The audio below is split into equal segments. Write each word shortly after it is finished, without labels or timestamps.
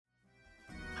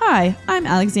Hi, I'm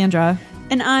Alexandra.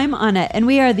 And I'm Anna, and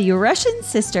we are the Russian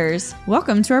Sisters,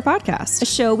 Welcome to our podcast, a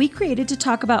show we created to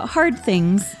talk about hard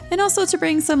things. and also to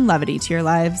bring some levity to your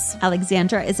lives.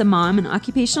 Alexandra is a mom and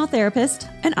occupational therapist,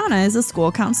 And Anna is a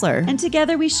school counselor. and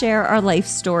together we share our life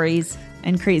stories.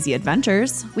 And crazy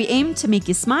adventures. We aim to make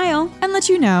you smile. And let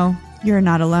you know you're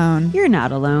not alone. You're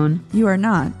not alone. You are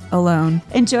not alone.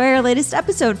 Enjoy our latest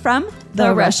episode from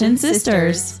The Russian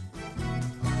Sisters.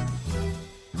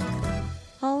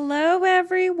 Hello,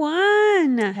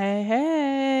 everyone. Hey,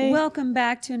 hey. Welcome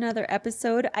back to another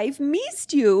episode. I've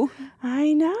missed you.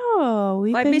 I know.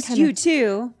 I've missed you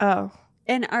too, Oh.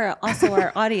 and also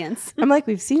our audience. I'm like,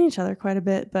 we've seen each other quite a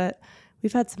bit, but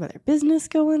we've had some other business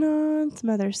going on, some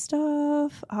other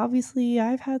stuff. Obviously,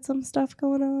 I've had some stuff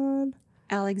going on.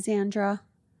 Alexandra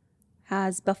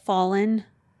has been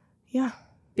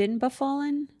Been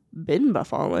befallen.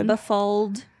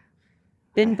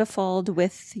 befalled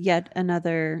with yet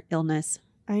another illness.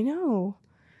 I know.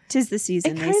 'Tis the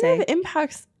season, It they kind say.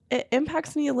 of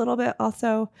impacts me a little bit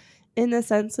also in the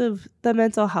sense of the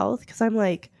mental health, because I'm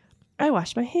like, I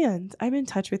wash my hands. I'm in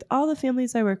touch with all the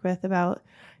families I work with about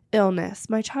illness.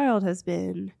 My child has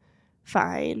been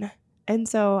fine. And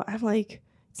so I'm like,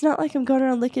 it's not like I'm going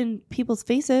around licking people's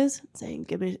faces saying,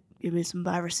 give me some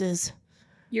viruses.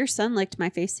 Your son licked my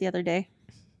face the other day.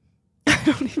 I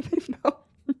don't even know.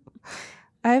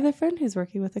 I have a friend who's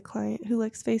working with a client who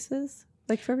licks faces.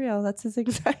 Like, for real, that's his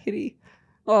anxiety.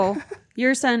 Oh,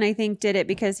 your son, I think, did it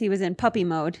because he was in puppy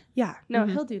mode. Yeah, no,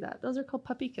 Mhm. he'll do that. Those are called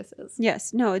puppy kisses.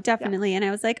 Yes, no, definitely. And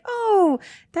I was like, oh,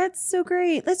 that's so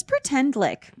great. Let's pretend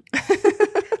lick.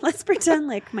 Let's pretend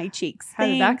lick my cheeks. How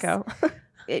did that Thanks. go?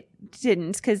 It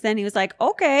didn't, because then he was like,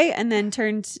 okay, and then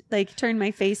turned my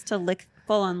face to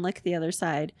full on lick the other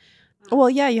side.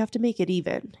 Well, yeah, you have to make it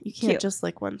even. You can't Cute. just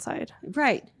lick one side.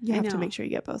 Right. You I have to know. make sure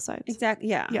you get both sides. Exactly.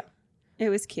 Yeah. Yeah. It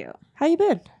was cute. How you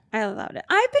been? I allowed it.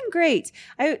 I've been great.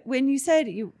 When you said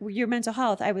your mental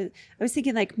health, I was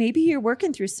thinking like maybe you're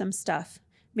working through some stuff.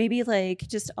 Maybe like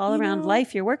just all You around know-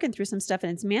 life, you're working through some stuff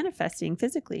and it's manifesting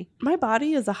physically. My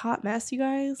body is a hot mess, you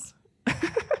guys.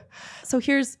 So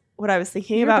here's what I was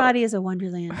thinking Your about. body is a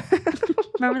wonderland.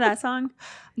 Remember that song?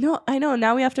 No, I know.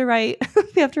 Now we have to write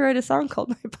a song called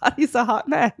My Body's a Hot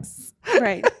Mess.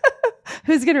 Right.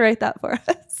 Who's going to write that for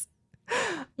us?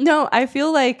 No, I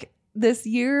feel like this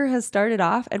year has started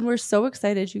off and we're so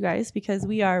excited, you guys, because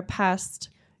we are past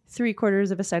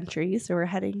 3/4 of a century. So we're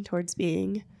heading towards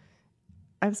being,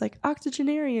 I was like,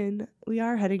 octogenarian. We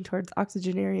are heading towards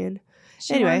octogenarian.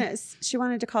 Anyway. She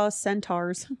wanted to call us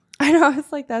centaurs. I know. I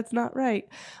was like, that's not right.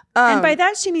 And by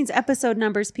that, she means episode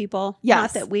numbers, people.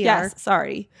 Not that we are.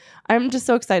 Sorry. I'm just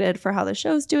so excited for how the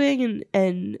show's doing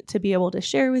and to be able to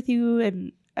share with you.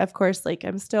 And of course, like,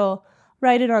 I'm still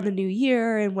writing on the new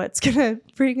year and what's going to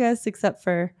bring us, except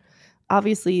for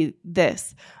obviously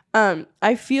this.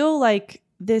 I feel like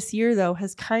this year, though,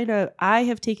 I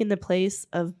have taken the place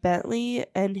of Bentley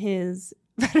and his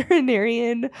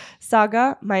veterinarian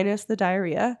saga minus the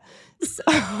diarrhea.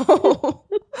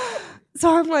 So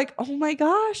I'm like, oh my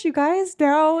gosh, you guys,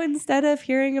 now instead of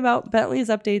hearing about Bentley's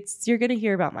updates, you're going to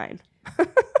hear about mine.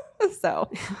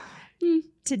 So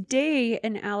Today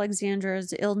in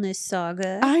Alexandra's illness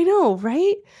saga. I know,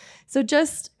 right? So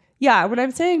when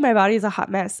I'm saying my body is a hot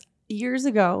mess, years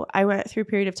ago, I went through a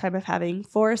period of time of having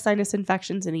 4 sinus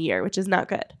infections in a year, which is not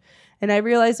good. And I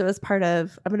realized it was part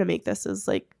of, I'm going to make this as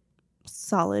like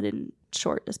solid and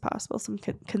short as possible. Some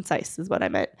concise is what I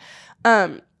meant.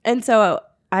 And so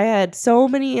I had so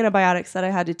many antibiotics that I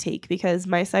had to take because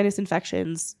my sinus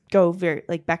infections go very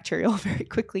like bacterial very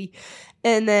quickly.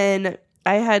 And then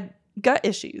I had gut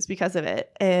issues because of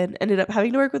it and ended up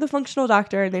having to work with a functional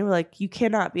doctor, and they were like, you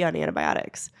cannot be on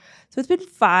antibiotics. So it's been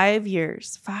 5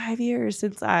 years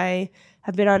since I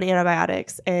have been on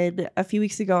antibiotics, and a few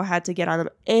weeks ago I had to get on them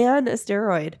and a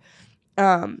steroid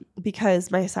because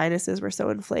my sinuses were so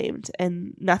inflamed.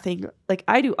 And nothing, like,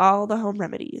 I do all the home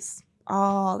remedies,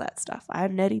 all that stuff. I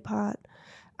have neti pot.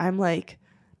 I'm like,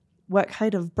 what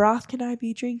kind of broth can I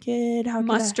be drinking?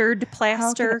 Mustard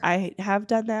plaster. I have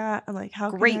done that. I'm like,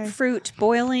 how grapefruit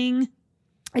boiling.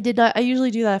 I did not. I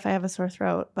usually do that if I have a sore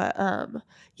throat, but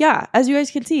yeah, as you guys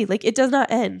can see, like, it does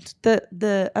not end.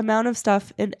 The amount of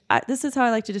stuff, and this is how I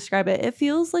like to describe it. It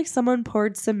feels like someone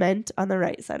poured cement on the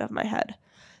right side of my head.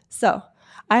 So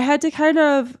I had to kind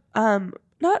of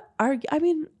not argue. I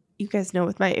mean, you guys know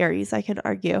with my Aries, I can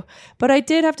argue, but I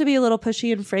did have to be a little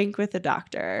pushy and frank with the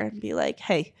doctor and be like,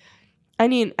 hey, I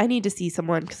need to see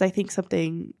someone because I think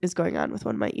something is going on with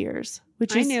one of my ears.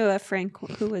 I knew a Frank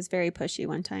who was very pushy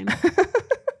one time.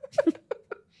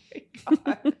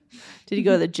 Did he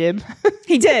go to the gym?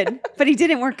 He did, but he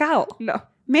didn't work out. No.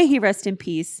 May he rest in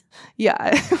peace.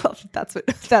 Yeah, well, that's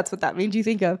what that means you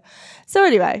think of. So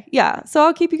anyway, yeah. So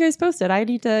I'll keep you guys posted. I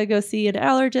need to go see an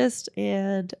allergist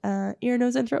and ear,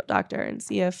 nose, and throat doctor and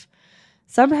see if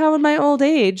somehow in my old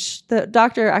age, the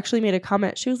doctor actually made a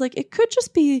comment. She was like, "It could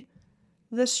just be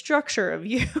the structure of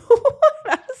you."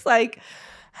 I was like,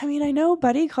 I mean, I know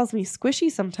Buddy calls me squishy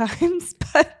sometimes,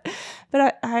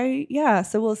 but I yeah,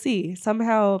 so we'll see.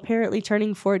 Somehow, apparently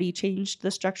turning 40 changed the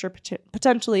structure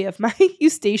potentially of my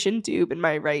eustachian tube in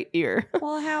my right ear.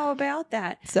 Well, how about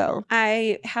that? So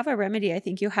I have a remedy I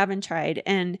think you haven't tried.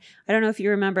 And I don't know if you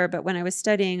remember, but when I was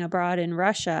studying abroad in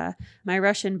Russia, my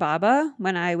Russian Baba,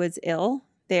 when I was ill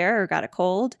there or got a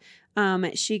cold,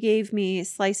 she gave me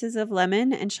slices of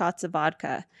lemon and shots of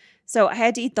vodka. So I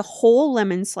had to eat the whole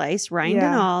lemon slice, rind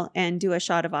and all, and do a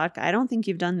shot of vodka. I don't think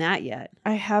you've done that yet.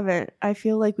 I haven't. I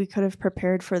feel like we could have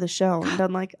prepared for the show and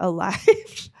done like a live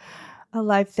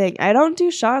thing. I don't do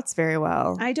shots very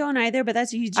well. I don't either, but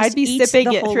that's you just I'd be eat sipping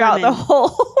the it whole throughout lemon. the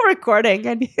whole recording.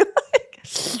 I'd be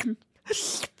like,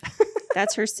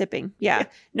 That's her sipping. Yeah.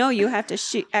 No, you have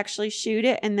to actually shoot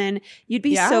it, and then you'd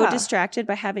be so distracted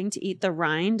by having to eat the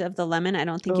rind of the lemon. I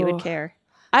don't think you would care.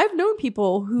 I've known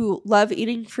people who love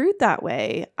eating fruit that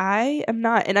way. I am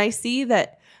not. And I see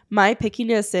that my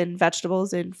pickiness in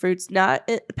vegetables and fruits, not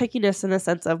pickiness in the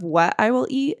sense of what I will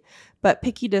eat, but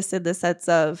pickiness in the sense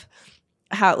of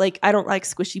how, like, I don't like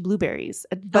squishy blueberries.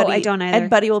 And Buddy, I don't either. And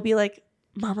Buddy will be like,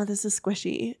 "Mama, this is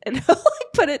squishy." And he'll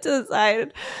like put it to the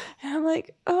side. And I'm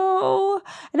like, oh.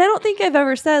 And I don't think I've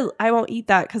ever said I won't eat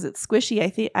that because it's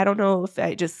squishy. I don't know if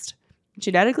I just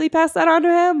genetically pass that on to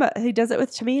him, but he does it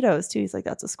with tomatoes too. He's like,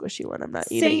 "That's a squishy one. I'm not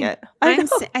eating it." I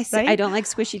don't like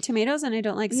squishy tomatoes, and I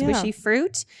don't like squishy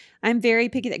fruit. I'm very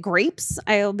picky. That grapes,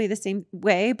 I'll be the same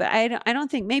way. But I don't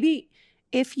think, maybe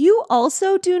if you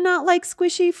also do not like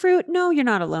squishy fruit, no, you're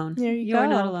not alone. You are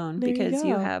not alone because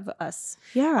you have us.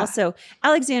 Yeah. Also,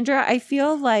 Alexandra, I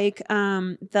feel like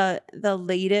the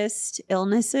latest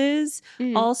illnesses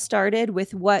all started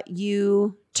with what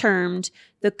you termed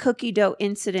the cookie dough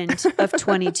incident of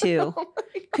 22.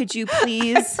 Could you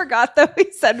please? I forgot that we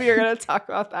said we were going to talk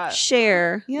about that.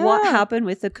 Share what happened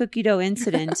with the cookie dough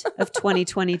incident of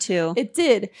 2022. It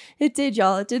did,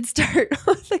 y'all. It did start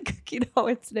with the cookie dough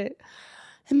incident.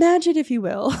 Imagine, if you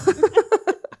will,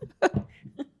 a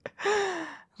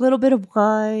little bit of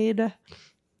wine.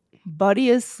 Buddy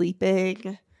is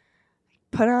sleeping.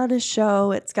 Put on a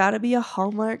show. It's got to be a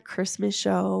Hallmark Christmas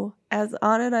show. As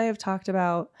Anna and I have talked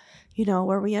about,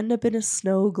 where we end up in a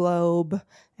snow globe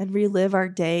and relive our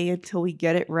day until we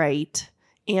get it right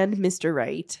and Mr.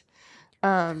 Right.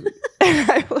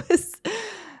 I was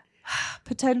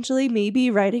potentially maybe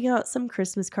writing out some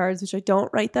Christmas cards, which I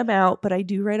don't write them out, but I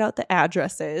do write out the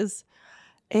addresses.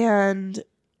 And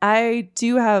I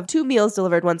do have 2 meals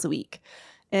delivered once a week.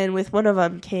 And with one of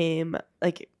them came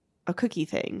like a cookie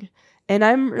thing. And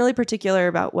I'm really particular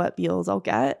about what meals I'll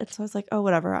get. And so I was like, oh,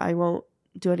 whatever. I won't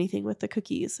do anything with the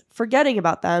cookies, forgetting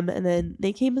about them. And then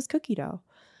they came as cookie dough.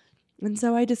 And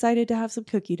so I decided to have some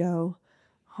cookie dough.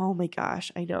 Oh my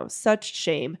gosh, I know. Such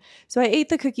shame. So I ate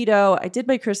the cookie dough. I did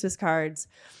my Christmas cards.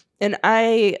 And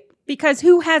because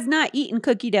who has not eaten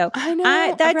cookie dough? I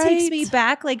know. That takes me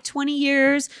back like 20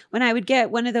 years when I would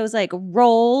get one of those like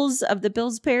rolls of the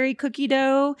Pillsbury cookie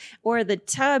dough or the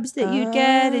tubs that you'd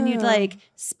get, and you'd like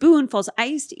spoonfuls. I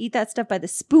used to eat that stuff by the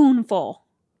spoonful.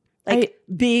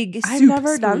 Big soup I've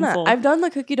never spoonful. done that. I've done the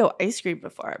cookie dough ice cream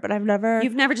before, but I've never.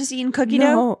 You've never just eaten cookie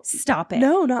dough? Stop it.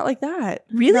 No, not like that.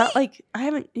 Really? Not like, I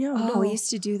haven't, no. We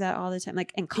used to do that all the time.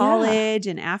 Like in college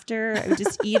and after, I would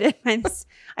just eat it.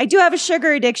 I do have a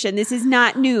sugar addiction. This is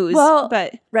not news. Well,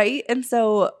 but right? And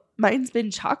so mine's been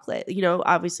chocolate,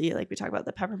 obviously like we talk about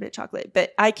the peppermint chocolate,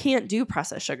 but I can't do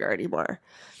processed sugar anymore.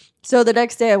 So the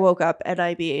next day I woke up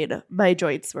and my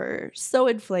joints were so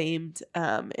inflamed.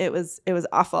 It was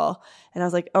awful. And I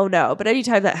was like, oh no. But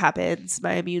anytime that happens,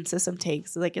 my immune system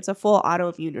tanks. Like it's a full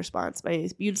autoimmune response. My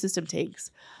immune system tanks.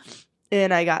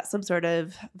 And I got some sort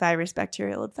of virus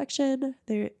bacterial infection.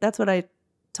 That's what I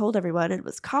told everyone. It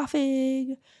was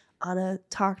coughing. Anna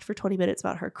talked for 20 minutes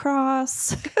about her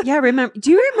cross. Yeah,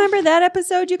 do you remember that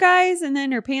episode, you guys? And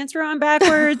then her pants were on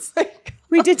backwards.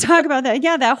 We did talk about that.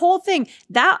 Yeah, that whole thing.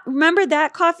 Remember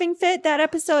that coughing fit, that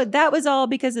episode? That was all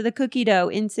because of the cookie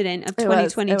dough incident of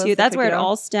 2022. That's where it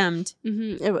all stemmed.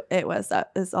 Mm-hmm. It was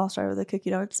that. It all started with the cookie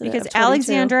dough incident. Because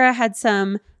Alexandra had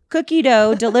some cookie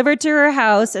dough delivered to her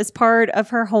house as part of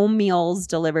her home meals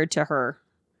delivered to her.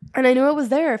 And I knew it was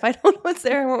there. If I don't know what's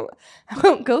there, I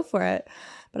won't go for it.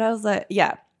 But I was like,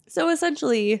 yeah. So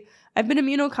essentially, I've been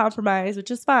immunocompromised,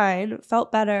 which is fine.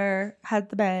 Felt better. Had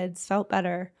the meds. Felt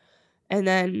better. And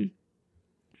then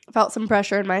felt some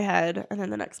pressure in my head, and then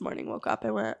the next morning woke up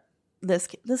and went, this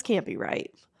can't be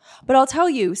right. But I'll tell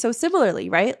you, so similarly,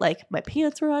 right? Like my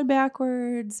pants were on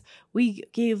backwards. We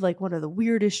gave like one of the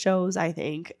weirdest shows I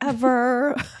think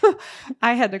ever.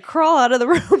 I had to crawl out of the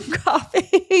room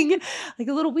coughing, like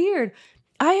a little weird.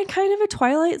 I had kind of a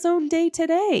Twilight Zone day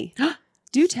today.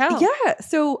 Do tell. Yeah.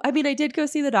 So, I mean, I did go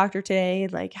see the doctor today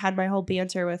and like had my whole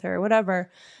banter with her,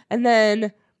 whatever. And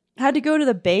then had to go to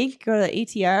the bank, go to the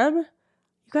ATM.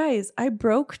 You guys, I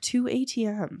broke 2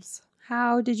 ATMs.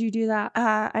 How did you do that?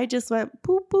 I just went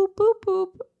boop, boop, boop,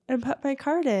 boop, and put my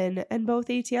card in. And both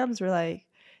ATMs were like,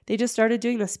 they just started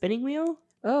doing the spinning wheel.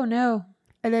 Oh, no.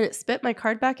 And then it spit my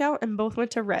card back out and both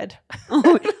went to red.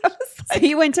 Oh, so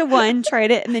you went to one,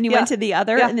 tried it, and then you went to the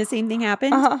other, and the same thing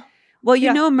happened? Uh-huh. Well,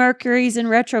 you know Mercury's in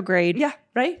retrograde. Yeah,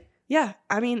 right? Yeah.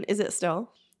 I mean, is it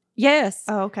still? Yes.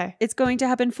 Oh, okay. It's going to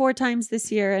happen 4 times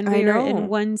this year, and we are in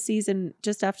one season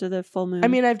just after the full moon. I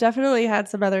mean, I've definitely had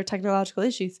some other technological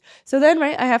issues. So then,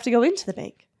 right, I have to go into the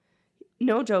bank.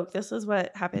 No joke. This is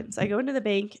what happens. I go into the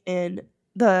bank, and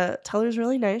the teller's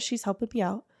really nice. She's helping me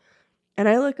out. And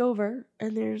I look over,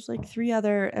 and there's like 3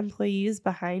 other employees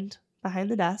behind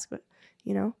the desk. But,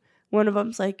 you know, one of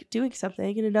them's like doing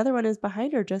something, and another one is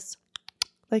behind her just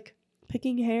like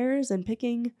picking hairs and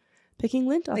picking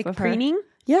lint off like of her. preening?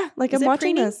 Yeah, like I'm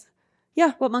watching this.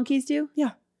 Yeah. What monkeys do?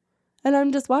 Yeah. And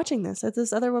I'm just watching this as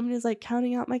this other woman is like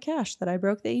counting out my cash that I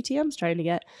broke the ATMs trying to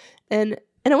get. And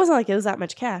it wasn't like it was that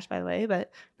much cash, by the way,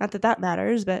 but not that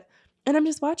matters. But, and I'm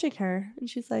just watching her and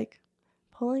she's like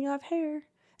pulling off hair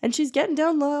and she's getting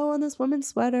down low on this woman's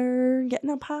sweater and getting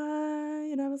up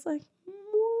high. And I was like,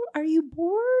 are you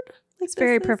bored? Like, it's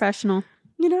very professional.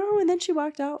 You know, and then she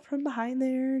walked out from behind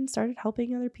there and started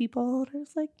helping other people. And I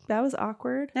was like, that was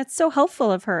awkward. That's so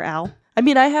helpful of her, Al. I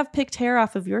mean, I have picked hair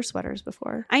off of your sweaters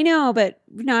before. I know, but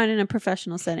not in a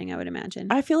professional setting, I would imagine.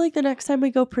 I feel like the next time we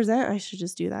go present, I should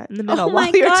just do that in the middle. Oh my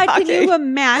while you're God, talking. can you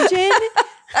imagine?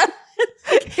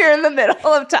 You're in the middle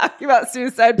of talking about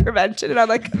suicide prevention, and I'm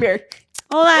like, come here.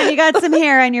 Hold on, you got some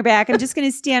hair on your back. I'm just going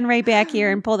to stand right back here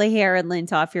and pull the hair and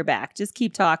lint off your back. Just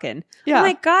keep talking. Yeah. Oh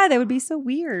my God, that would be so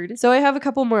weird. So I have a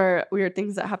couple more weird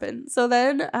things that happen. So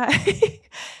then I,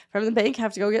 from the bank,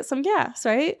 have to go get some gas,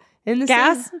 right? In the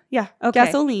Gas? Yeah. Okay.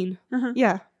 Gasoline. Uh-huh.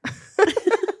 Yeah.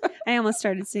 I almost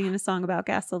started singing a song about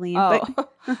gasoline. Oh.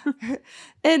 But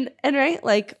and right,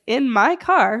 like in my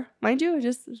car, mind you,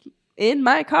 just in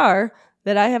my car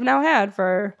that I have now had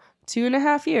for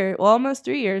 2.5 years, well, almost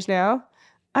 3 years now,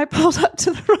 I pulled up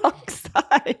to the wrong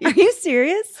side. are you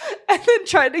serious? And then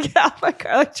tried to get out of my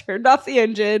car, like turned off the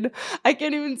engine. I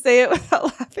can't even say it without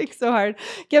laughing so hard.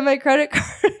 Get my credit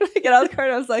card. I get out of the car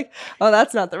and I was like, oh,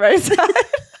 that's not the right side.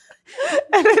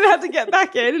 And then I had to get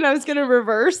back in and I was going to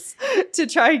reverse to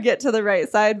try and get to the right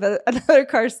side. But another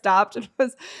car stopped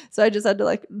so I just had to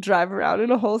like drive around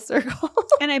in a whole circle.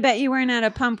 And I bet you weren't at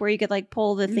a pump where you could like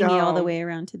pull the thingy all the way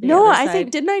around to the No, other I side.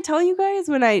 think, didn't I tell you guys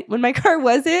when my car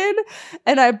was in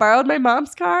and I borrowed my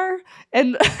mom's car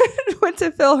and went to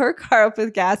fill her car up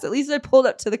with gas, at least I pulled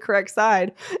up to the correct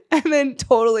side and then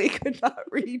totally could not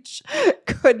reach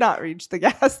the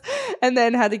gas and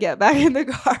then had to get back in the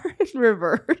car and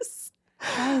reverse.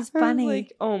 That was I funny. was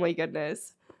like, oh my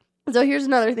goodness. So here's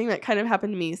another thing that kind of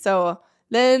happened to me. So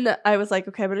then I was like,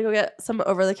 okay, I'm going to go get some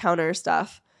over-the-counter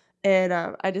stuff. And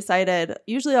I decided,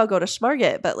 usually I'll go to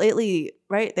Schmarget, but lately,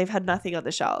 right, they've had nothing on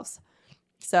the shelves.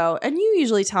 So, and you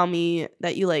usually tell me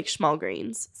that you like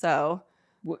Schmalgreens. So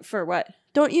For what?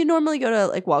 don't you normally go to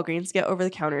like Walgreens to get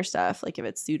over-the-counter stuff, like if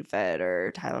it's Sudafed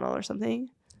or Tylenol or something?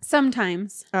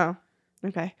 Sometimes. Oh,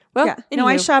 okay. Well, Yeah. No,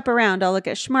 I anywho, shop around. I'll look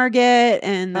at Schmarget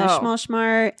and the Oh.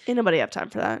 Schmalschmart. ain't nobody have time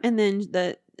for that. And then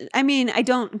I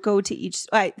don't go to each.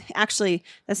 Actually,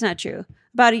 that's not true.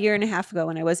 About 1.5 years ago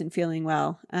when I wasn't feeling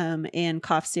well and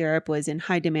cough syrup was in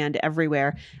high demand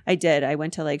everywhere, I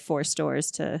went to like 4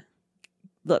 stores to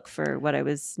look for what I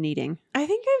was needing. I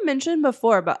think I've mentioned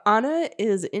before, but Anna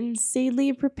is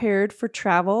insanely prepared for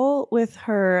travel with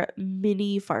her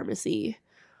mini pharmacy.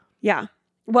 Yeah.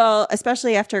 Well,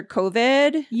 especially after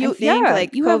COVID, I think,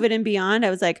 like COVID and beyond,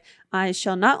 I was like, I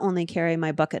shall not only carry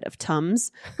my bucket of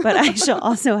Tums, but I shall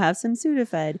also have some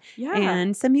Sudafed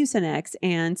and some Mucinex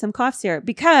and some cough syrup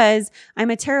because I'm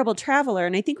a terrible traveler.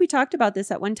 And I think we talked about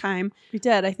this at one time. We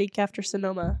did, I think, after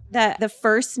Sonoma. That the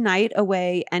first night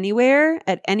away anywhere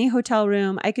at any hotel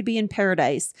room, I could be in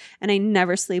paradise and I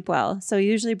never sleep well. So I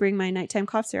usually bring my nighttime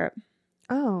cough syrup.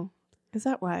 Oh, is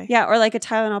that why? Yeah. Or like a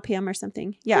Tylenol PM or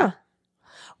something. Yeah. Huh.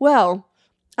 Well,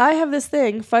 I have this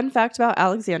thing, fun fact about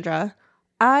Alexandra.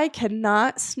 I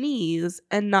cannot sneeze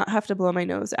and not have to blow my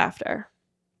nose after.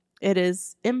 It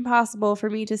is impossible for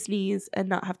me to sneeze and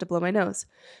not have to blow my nose.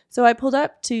 So I pulled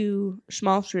up to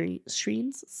Schmal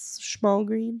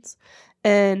Greens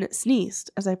and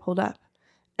sneezed as I pulled up.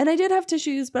 And I did have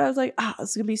tissues, but I was like, this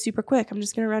is going to be super quick. I'm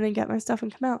just going to run and get my stuff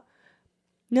and come out.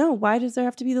 No, why does there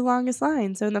have to be the longest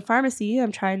line? So in the pharmacy,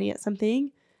 I'm trying to get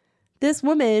something. This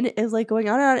woman is like going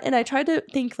on and on. And I tried to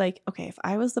think like, okay, if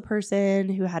I was the person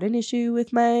who had an issue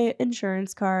with my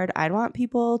insurance card, I'd want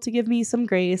people to give me some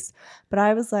grace. But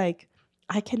I was like,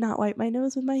 I cannot wipe my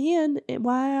nose with my hand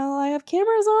while I have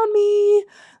cameras on me.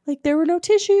 Like there were no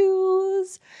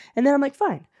tissues. And then I'm like,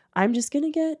 fine, I'm just going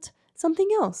to get something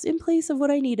else in place of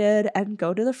what I needed and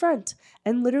go to the front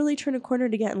and literally turn a corner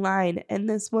to get in line. And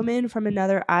this woman from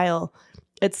another aisle,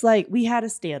 it's like we had a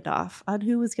standoff on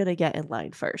who was going to get in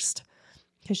line first.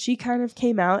 Because she kind of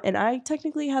came out and I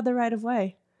technically had the right of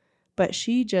way, but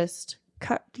she just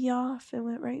cut me off and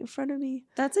went right in front of me.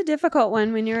 That's a difficult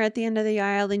one when you're at the end of the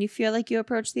aisle and you feel like you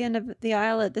approach the end of the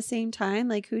aisle at the same time.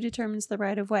 Like who determines the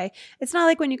right of way? It's not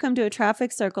like when you come to a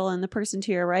traffic circle and the person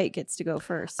to your right gets to go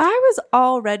first. I was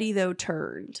already though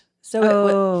turned.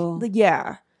 So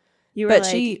yeah. You were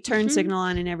turn signal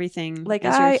on and everything. Like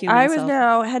I was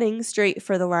now heading straight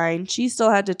for the line. She still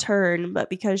had to turn, but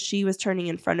because she was turning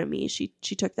in front of me, she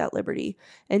took that liberty.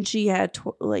 And she had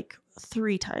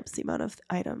 3 times the amount of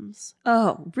items.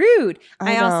 Oh, rude.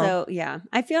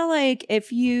 I feel like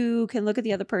if you can look at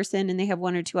the other person and they have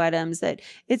 1 or 2 items, that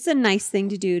it's a nice thing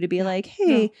to do to be like,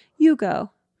 hey, you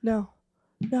go. No.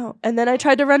 And then I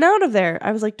tried to run out of there.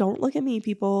 I was like, don't look at me,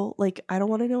 people. Like, I don't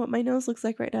want to know what my nose looks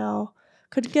like right now.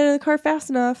 Couldn't get in the car fast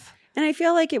enough. And I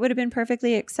feel like it would have been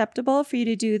perfectly acceptable for you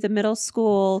to do the middle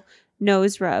school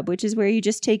nose rub, which is where you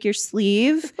just take your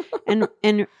sleeve and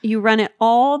you run it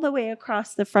all the way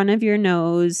across the front of your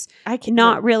nose,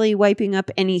 not really wiping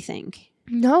up anything.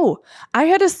 No. I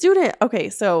had a student. Okay,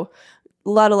 so a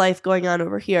lot of life going on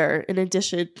over here in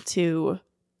addition to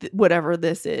whatever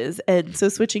this is. And so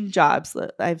switching jobs,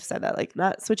 I've said that, like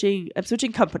I'm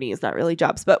switching companies, not really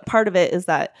jobs, but part of it is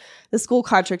that the school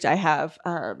contract I have,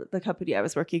 the company I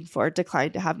was working for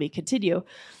declined to have me continue.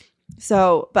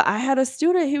 So, but I had a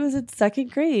student who was in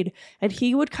 2nd grade and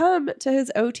he would come to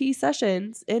his OT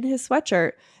sessions in his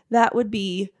sweatshirt that would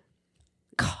be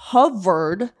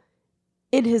covered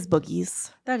in his boogies.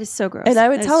 That is so gross. And I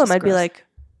would tell him, I'd be like,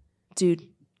 dude,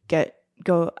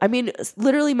 go. I mean,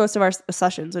 literally most of our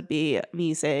sessions would be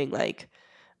me saying like,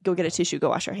 go get a tissue, go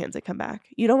wash your hands and come back.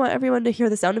 You don't want everyone to hear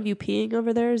the sound of you peeing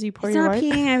over there as you pour your wine? It's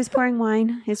not peeing. I was pouring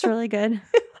wine. It's really good.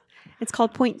 It's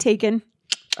called Point Taken.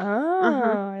 Oh,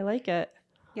 I like it.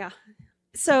 Yeah.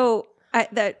 So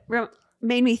that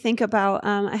made me think about,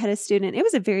 I had a student, it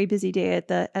was a very busy day at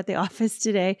the office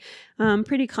today,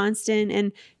 pretty constant.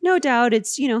 And no doubt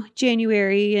it's,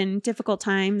 January and difficult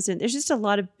times. And there's just a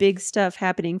lot of big stuff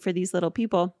happening for these little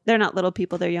people. They're not little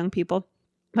people, they're young people.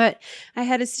 But I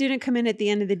had a student come in at the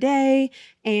end of the day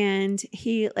and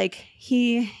he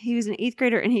was an 8th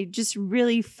grader and he just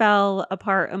really fell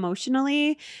apart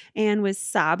emotionally and was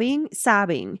sobbing.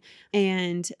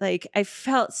 And like, I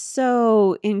felt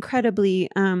so incredibly,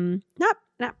 not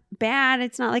bad.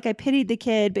 It's not like I pitied the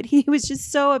kid, but he was just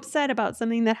so upset about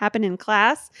something that happened in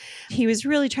class. He was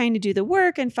really trying to do the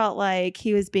work and felt like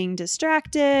he was being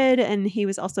distracted, and he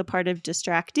was also part of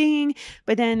distracting.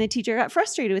 But then the teacher got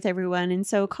frustrated with everyone and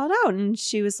so called out, and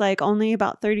she was like, only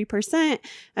about 30%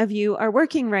 of you are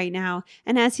working right now.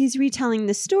 And as he's retelling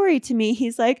the story to me,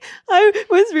 he's like, I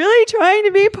was really trying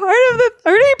to be part of the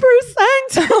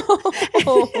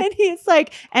 30%. And he's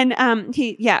like, and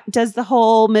he does the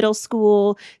whole middle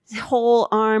school whole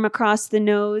arm across the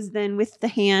nose, then with the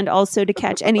hand also to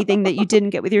catch anything that you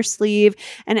didn't get with your sleeve.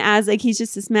 And as like he's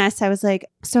just this mess, I was like,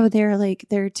 so there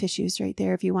are tissues right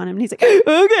there if you want them. And he's like,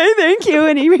 okay, thank you.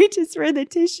 And he reaches for the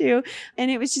tissue.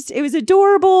 And it was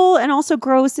adorable and also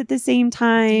gross at the same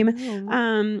time.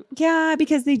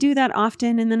 Because they do that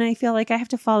often. And then I feel like I have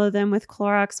to follow them with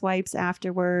Clorox wipes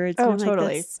afterwards. Oh, and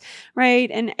totally. Like, right.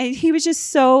 And he was just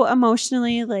so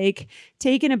emotionally like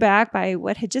taken aback by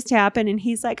what had just happened. And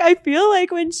he's like, I feel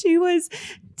like when she was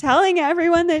telling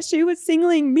everyone that she was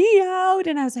singling me out.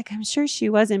 And I was like, I'm sure she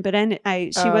wasn't. But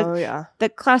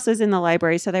the class was in the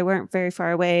library, so they weren't very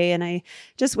far away. And I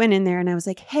just went in there and I was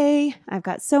like, hey, I've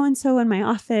got so-and-so in my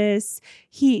office.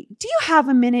 Do you have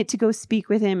a minute to go speak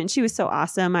with him? And she was so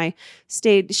awesome. I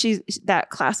stayed, that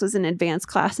class was an advanced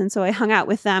class. And so I hung out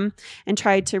with them and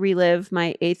tried to relive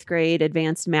my 8th grade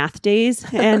advanced math days.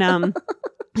 And,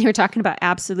 they were talking about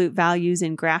absolute values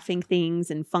and graphing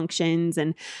things and functions.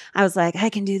 And I was like, I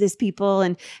can do this, people.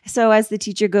 And so as the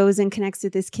teacher goes and connects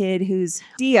with this kid who's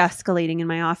de-escalating in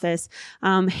my office,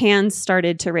 hands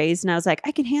started to raise. And I was like,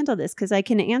 I can handle this because I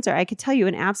can answer. I could tell you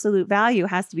an absolute value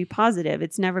has to be positive.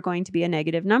 It's never going to be a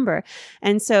negative number.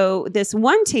 And so this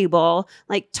one table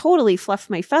like totally fluffed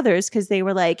my feathers because they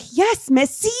were like, yes,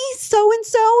 Miss, see,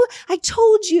 so-and-so, I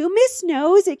told you, Miss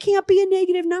knows it can't be a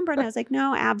negative number. And I was like,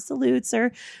 no, absolutes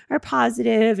are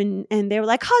positive. And they were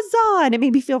like, huzzah. And it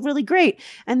made me feel really great.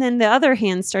 And then the other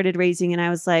hand started raising and I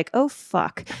was like, oh,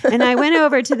 fuck. And I went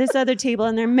over to this other table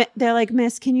and they're like,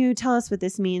 Miss, can you tell us what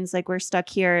this means? Like, we're stuck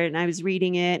here. And I was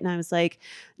reading it and I was like,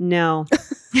 no,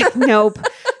 nope,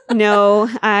 no,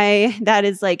 that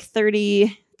is like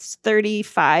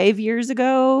 35 years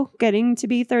ago, getting to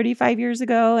be 35 years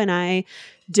ago. And I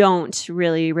don't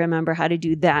really remember how to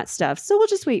do that stuff. So we'll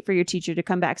just wait for your teacher to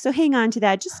come back. So hang on to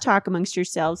that. Just talk amongst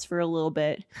yourselves for a little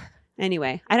bit.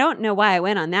 Anyway, I don't know why I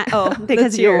went on that. Oh,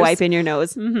 because you were wiping your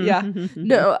nose. Mm-hmm. Yeah.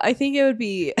 No, I think it would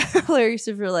be hilarious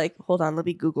if you're like, hold on, let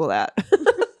me Google that.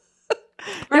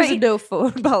 There's a no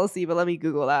phone policy, but let me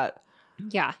Google that.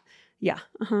 Yeah. Yeah.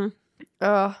 Uh-huh.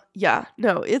 Yeah,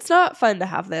 no, it's not fun to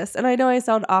have this. And I know I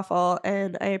sound awful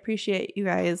and I appreciate you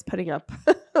guys putting up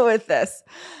with this.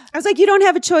 I was like, you don't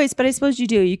have a choice, but I suppose you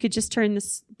do. You could just turn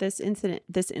this incident.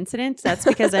 That's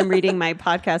because I'm reading my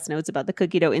podcast notes about the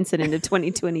cookie dough incident of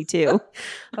 2022.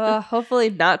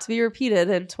 Hopefully not to be repeated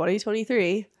in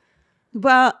 2023.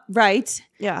 Well, right.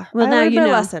 Yeah. Well, now you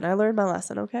know. I learned my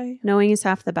lesson, okay? Knowing is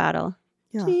half the battle.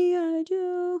 Yeah. Hey,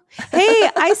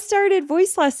 I started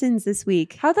voice lessons this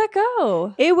week. How'd that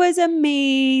go? It was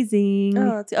amazing.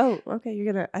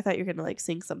 Okay. I thought you were gonna like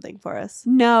sing something for us.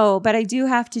 No, but I do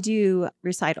have to do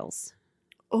recitals.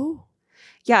 Oh.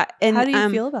 Yeah. And how do you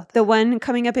feel about that? The one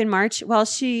coming up in March? Well,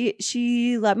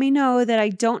 she let me know that I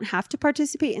don't have to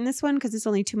participate in this one because it's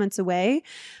only 2 months away.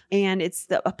 And it's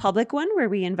a public one where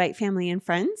we invite family and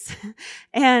friends.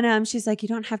 And she's like, you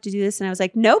don't have to do this. And I was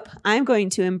like, nope, I'm going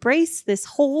to embrace this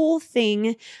whole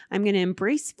thing. I'm going to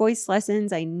embrace voice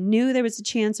lessons. I knew there was a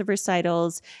chance of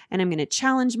recitals and I'm going to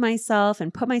challenge myself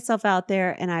and put myself out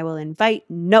there and I will invite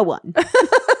no one.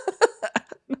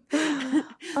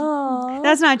 Oh,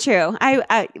 that's not true.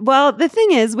 Well, the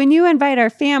thing is, when you invite our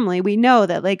family, we know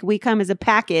that like we come as a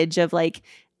package of like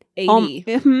 80.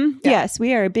 Yeah. Yes,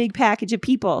 we are a big package of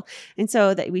people. And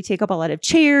so that we take up a lot of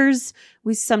chairs.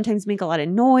 We sometimes make a lot of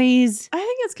noise. I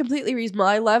think it's completely reasonable.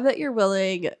 I love that you're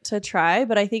willing to try,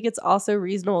 but I think it's also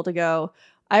reasonable to go,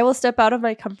 I will step out of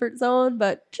my comfort zone,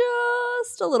 but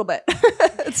just a little bit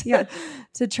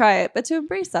to try it. But to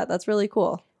embrace that, that's really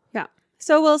cool. Yeah.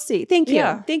 So we'll see. Thank you.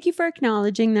 Yeah. Thank you for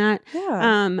acknowledging that.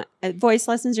 Yeah. Voice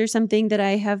lessons are something that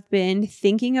I have been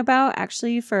thinking about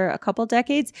actually for a couple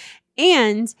decades.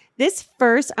 And this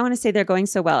first, I want to say they're going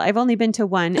so well. I've only been to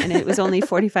one and it was only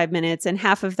 45 minutes and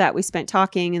half of that we spent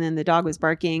talking and then the dog was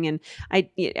barking and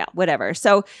whatever.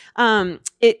 So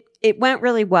it went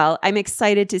really well. I'm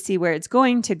excited to see where it's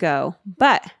going to go,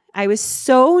 but I was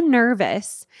so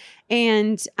nervous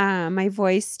and my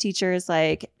voice teacher is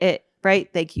like, right?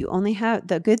 Like you only have,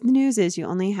 the good news is you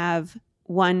only have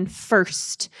one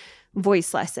first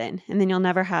voice lesson and then you'll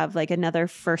never have like another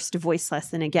first voice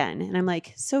lesson again. And I'm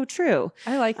like, so true.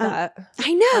 I like that.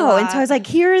 I know. And so I was like,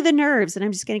 here are the nerves and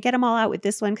I'm just going to get them all out with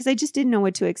this one because I just didn't know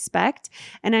what to expect.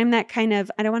 And I'm that kind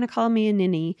of, I don't want to call me a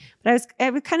ninny, but I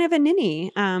was kind of a ninny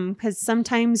because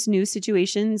sometimes new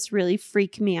situations really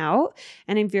freak me out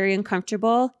and I'm very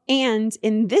uncomfortable. And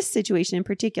in this situation in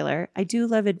particular, I do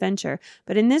love adventure,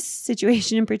 but in this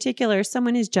situation in particular,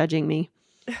 someone is judging me.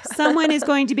 Someone is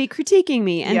going to be critiquing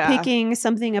me and picking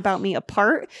something about me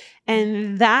apart.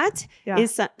 And that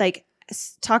is like,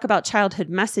 talk about childhood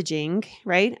messaging,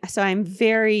 right? So I'm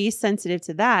very sensitive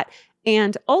to that.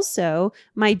 And also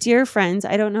my dear friends,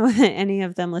 I don't know that any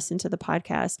of them listen to the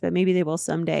podcast, but maybe they will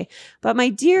someday. But my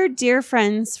dear, dear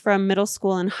friends from middle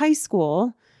school and high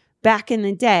school back in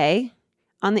the day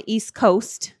on the East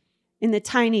Coast, in the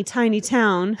tiny, tiny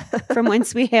town from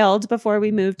whence we hailed before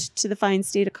we moved to the fine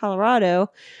state of Colorado,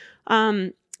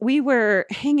 we were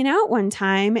hanging out one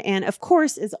time. And of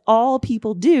course, as all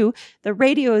people do, the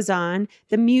radio is on,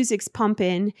 the music's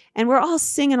pumping, and we're all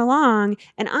singing along.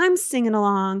 And I'm singing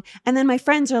along. And then my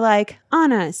friends are like,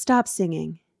 Anna, stop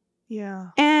singing. Yeah.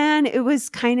 And it was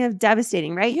kind of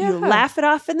devastating, right? Yeah. You laugh it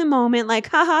off in the moment, like,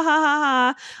 ha, ha, ha, ha,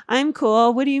 ha, I'm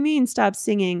cool. What do you mean stop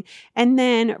singing? And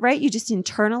then, right, you just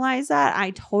internalize that. I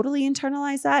totally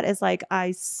internalize that as like,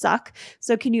 I suck.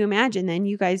 So can you imagine then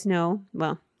you guys know,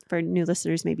 well, for new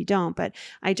listeners maybe don't, but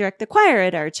I direct the choir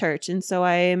at our church. And so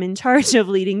I am in charge of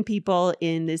leading people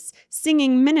in this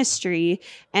singing ministry.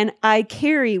 And I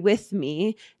carry with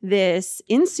me this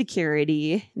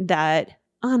insecurity that,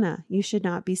 Anna, you should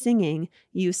not be singing.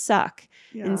 You suck.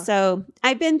 Yeah. And so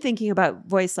I've been thinking about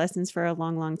voice lessons for a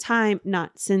long, long time.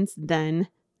 Not since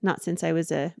I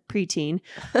was a preteen,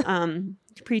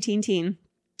 preteen teen.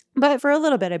 But for a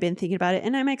little bit, I've been thinking about it,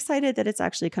 and I'm excited that it's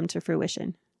actually come to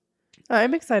fruition.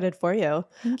 I'm excited for you.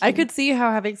 I could see how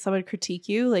having someone critique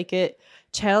you, like it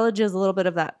challenges a little bit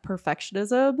of that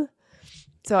perfectionism.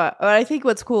 So I think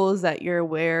what's cool is that you're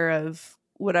aware of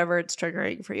whatever it's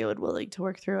triggering for you and willing to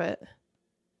work through it.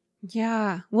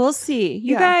 Yeah, we'll see.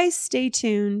 You Yeah. guys stay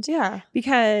tuned. Yeah.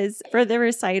 Because for the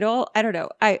recital, I don't know.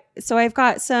 I've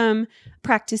got some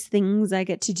practice things I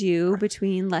get to do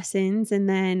between lessons, and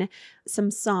then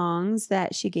some songs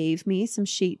that she gave me, some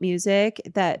sheet music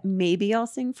that maybe I'll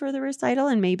sing for the recital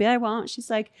and maybe I won't.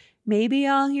 She's like, maybe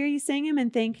I'll hear you sing them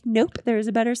and think, nope, there's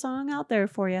a better song out there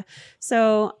for you.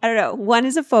 So I don't know. One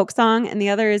is a folk song and the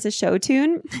other is a show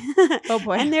tune. Oh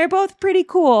boy. And they're both pretty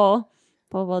cool.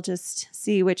 Well, we'll just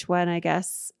see which one, I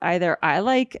guess. Either I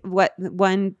like what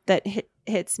one that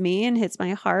hits me and hits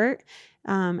my heart,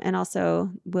 and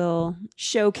also will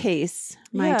showcase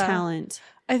my talent.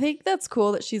 I think that's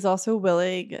cool that she's also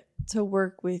willing to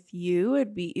work with you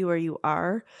and meet you where you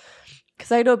are.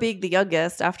 Because I know, being the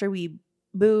youngest, after we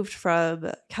moved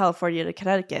from California to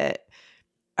Connecticut,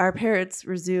 our parents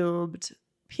resumed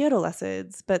piano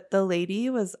lessons, but the lady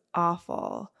was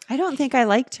awful. I don't think I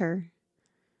liked her.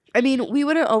 I mean, we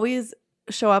wouldn't always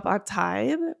show up on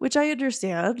time, which I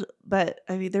understand, but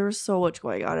I mean, there was so much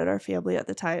going on in our family at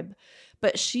the time.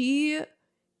 But she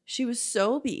was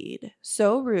so mean,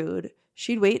 so rude.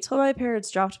 She'd wait till my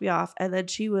parents dropped me off, and then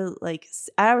she would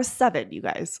I was 7, you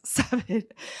guys, 7.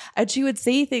 And she would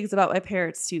say things about my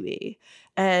parents to me.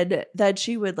 And then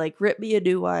she would rip me a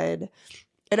new one.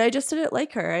 And I just didn't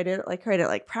like her. I didn't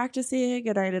like practicing,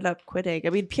 and I ended up quitting. I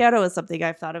mean, piano is something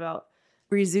I've thought about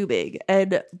resuming,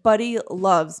 and Buddy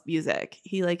loves music.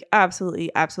 He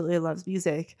absolutely loves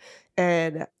music,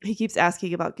 and he keeps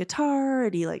asking about guitar,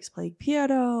 and he likes playing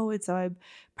piano, and so I'm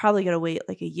probably gonna wait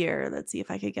a year and then see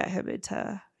if I can get him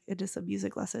into some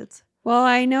music lessons. Well,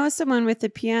 I know someone with the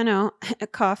piano,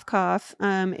 cough, cough.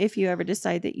 If you ever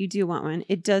decide that you do want one,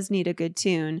 it does need a good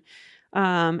tune.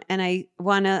 And I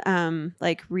want to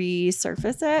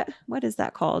resurface it. What is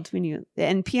that called?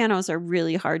 And pianos are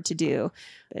really hard to do,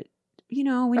 but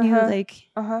when you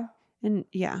and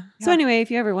yeah. So anyway,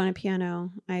 if you ever want a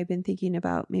piano, I've been thinking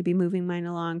about maybe moving mine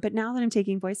along, but now that I'm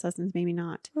taking voice lessons, maybe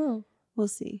not. Oh. We'll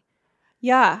see.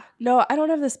 Yeah. No, I don't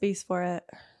have the space for it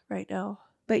right now.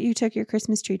 But you took your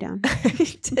Christmas tree down.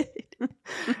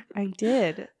 I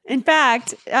did. In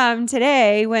fact,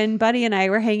 today when Buddy and I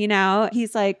were hanging out,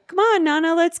 he's like, come on,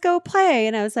 Nana, let's go play.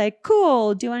 And I was like,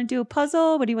 cool. Do you want to do a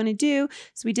puzzle? What do you want to do?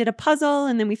 So we did a puzzle,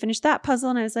 and then we finished that puzzle.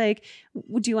 And I was like,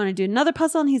 do you want to do another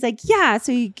puzzle? And he's like, yeah.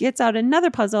 So he gets out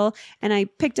another puzzle, and I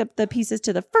picked up the pieces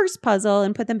to the first puzzle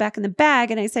and put them back in the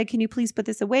bag. And I said, can you please put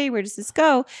this away? Where does this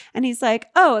go? And he's like,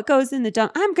 oh, it goes in the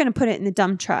dump. I'm going to put it in the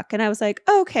dump truck. And I was like,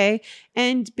 okay.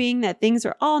 And being that things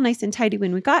were all nice and tidy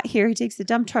when we got here, he takes the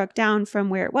dump truck down from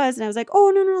where it was. And I was like,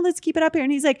 oh, no, let's keep it up here.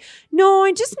 And he's like, no,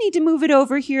 I just need to move it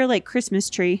over here like Christmas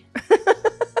tree.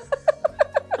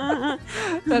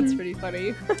 That's pretty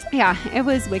funny. Yeah, it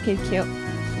was wicked cute.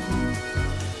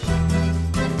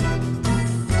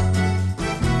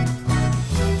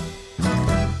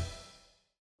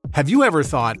 Have you ever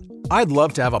thought, I'd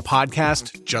love to have a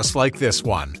podcast just like this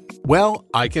one? Well,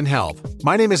 I can help.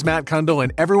 My name is Matt Kundle,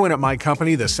 and everyone at my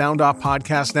company, the Sound Off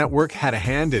Podcast Network, had a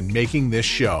hand in making this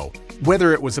show.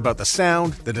 Whether it was about the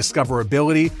sound, the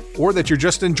discoverability, or that you're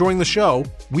just enjoying the show,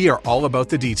 we are all about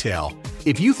the detail.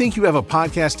 If you think you have a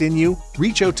podcast in you,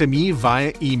 reach out to me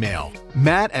via email,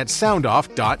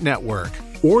 matt@soundoff.network,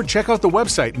 or check out the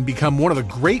website and become one of the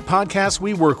great podcasts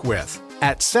we work with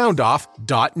at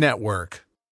soundoff.network.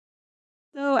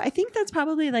 So I think that's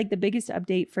probably the biggest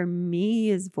update for me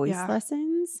is voice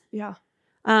lessons. Yeah.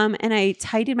 And I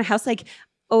tidied my house.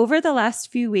 Over the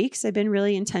last few weeks, I've been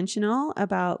really intentional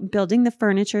about building the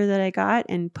furniture that I got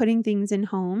and putting things in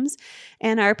homes.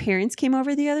 And our parents came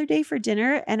over the other day for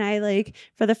dinner, and I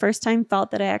for the first time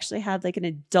felt that I actually had an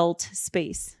adult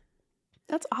space.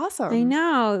 That's awesome. I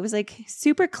know. It was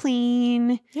super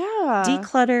clean, Yeah.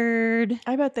 decluttered.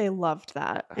 I bet they loved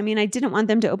that. I mean, I didn't want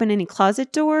them to open any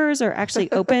closet doors or actually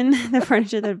open the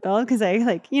furniture that I built, because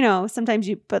I sometimes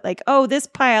you put oh, this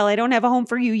pile, I don't have a home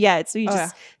for you yet. So you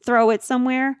just throw it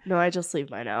somewhere. No, I just leave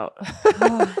mine out.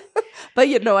 But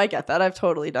I get that. I've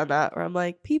totally done that where I'm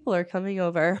like, people are coming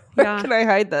over. Where Yeah. can I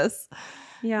hide this?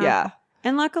 Yeah.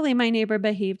 And luckily my neighbor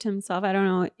behaved himself. I don't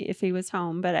know if he was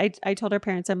home, but I told our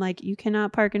parents, I'm like, you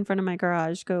cannot park in front of my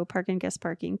garage. Go park in guest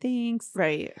parking. Thanks.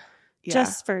 Right. Yeah.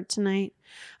 Just for tonight.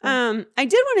 I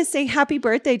did want to say happy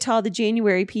birthday to all the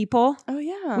January people. Oh,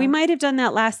 yeah. We might have done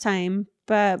that last time,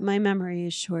 but my memory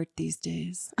is short these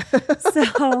days.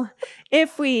 So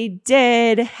if we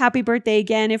did, happy birthday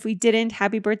again. If we didn't,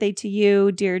 happy birthday to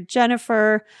you, dear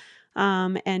Jennifer,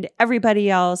 and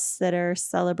everybody else that are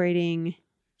celebrating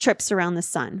trips around the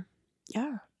sun.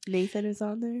 Yeah. Nathan is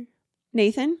on there.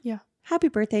 Nathan? Yeah. Happy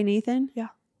birthday, Nathan. Yeah.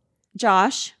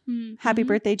 Josh. Mm-hmm. Happy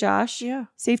birthday, Josh. Yeah.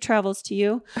 Safe travels to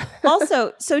you.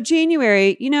 Also, so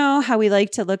January, you know how we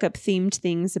like to look up themed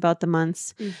things about the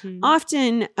months. Mm-hmm.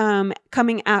 Often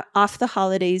coming off the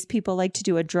holidays, people like to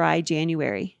do a dry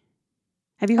January.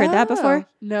 Have you heard that before?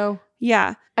 No.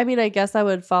 Yeah. I mean, I guess I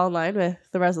would fall in line with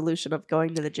the resolution of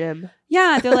going to the gym.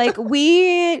 Yeah. They're like,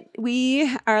 we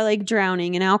are like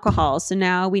drowning in alcohol. So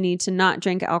now we need to not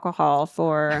drink alcohol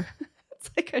for It's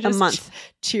like I just month.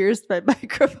 cheers my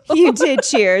microphone. You did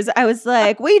cheers. I was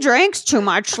like, we drank too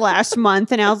much last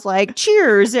month. And I was like,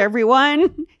 cheers,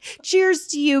 everyone. Cheers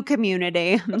to you,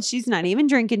 community. She's not even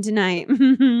drinking tonight.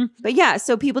 But yeah,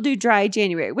 so people do dry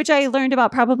January, which I learned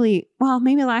about probably,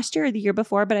 maybe last year or the year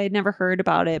before, but I had never heard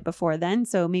about it before then.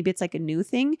 So maybe it's like a new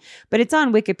thing, but it's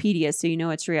on Wikipedia, so you know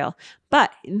it's real.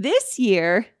 But this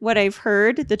year, what I've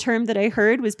heard, the term that I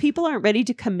heard was people aren't ready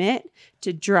to commit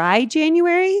to dry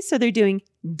January. So they're doing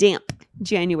damp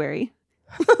January.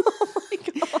 Oh my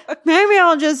God. Maybe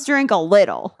I'll just drink a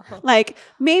little. Like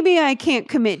maybe I can't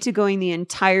commit to going the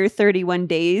entire 31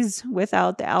 days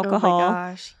without the alcohol, Oh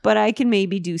my gosh. but I can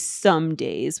maybe do some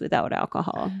days without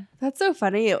alcohol. That's so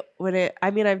funny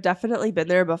I've definitely been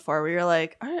there before where you're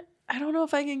like, I don't know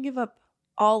if I can give up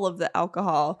all of the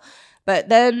alcohol. But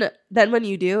then when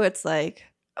you do, it's like,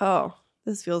 oh,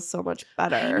 this feels so much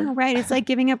better. I know, right? It's like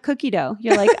giving up cookie dough.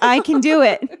 You're like, I can do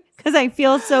it because I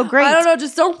feel so great. I don't know.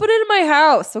 Just don't put it in my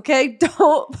house, okay?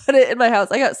 Don't put it in my house.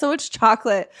 I got so much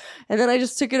chocolate. And then I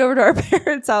just took it over to our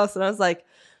parents' house and I was like,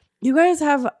 you guys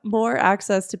have more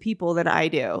access to people than I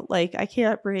do. Like, I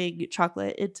can't bring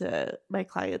chocolate into my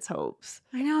clients' homes.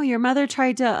 I know your mother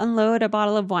tried to unload a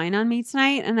bottle of wine on me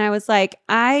tonight. And I was like,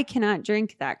 I cannot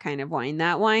drink that kind of wine.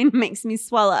 That wine makes me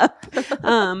swell up.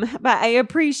 But I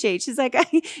appreciate, she's like,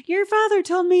 your father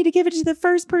told me to give it to the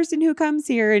first person who comes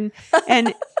here.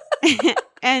 And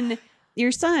and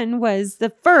your son was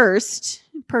the first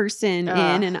person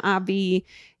in, and Abby,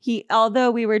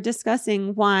 although we were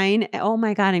discussing wine, oh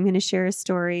my God, I'm going to share a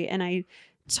story. And I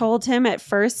told him at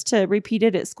first to repeat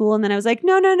it at school. And then I was like,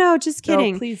 no, just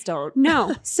kidding. No, please don't.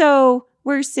 No. So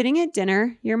we're sitting at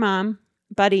dinner, your mom,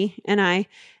 Buddy, and I,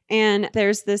 and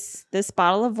there's this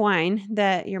bottle of wine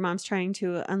that your mom's trying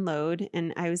to unload.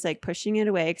 And I was like pushing it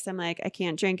away because I'm like, I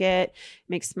can't drink it. It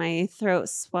makes my throat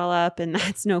swell up and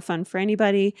that's no fun for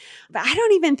anybody. But I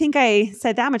don't even think I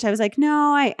said that much. I was like,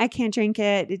 no, I can't drink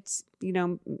it. It's,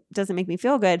 doesn't make me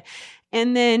feel good.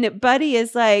 And then Buddy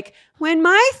is like, when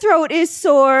my throat is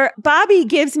sore, Bobby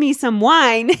gives me some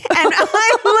wine. And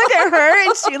I look at her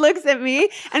and she looks at me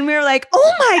and we were like,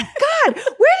 oh my God,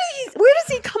 where does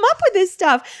he come up with this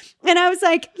stuff? And I was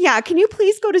like, yeah, can you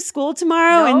please go to school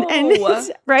tomorrow? No.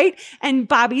 And right. And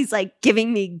Bobby's like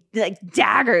giving me like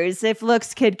daggers if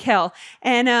looks could kill.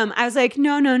 And I was like,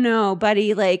 no,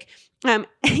 Buddy, like,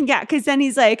 yeah, because then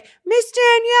he's like, Miss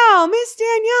Danielle.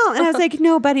 And I was like,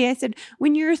 no, Buddy. I said,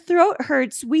 when your throat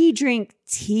hurts, we drink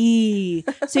tea.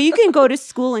 So you can go to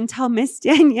school and tell Miss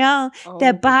Danielle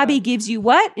that Bobby gives you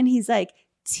what? And he's like,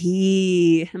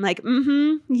 tea. I'm like,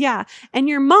 yeah. And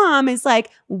your mom is like,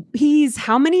 he's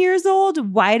how many years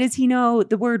old? Why does he know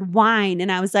the word wine?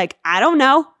 And I was like, I don't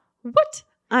know. What?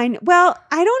 I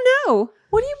don't know.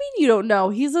 What do you mean you don't know?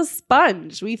 He's a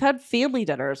sponge. We've had family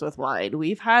dinners with wine.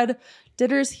 We've had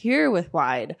dinners here with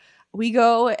wine. We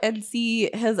go and see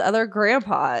his other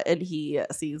grandpa and he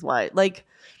sees wine. Like,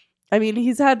 I mean,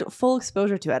 he's had full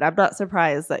exposure to it. I'm not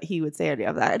surprised that he would say any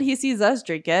of that. And he sees us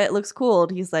drink it. It looks cool.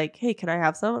 And he's like, hey, can I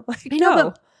have some? I'm like, I know, no.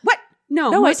 but what?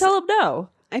 No, I tell him no.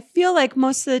 I feel like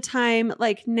most of the time,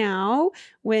 like now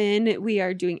when we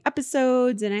are doing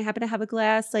episodes and I happen to have a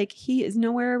glass, like he is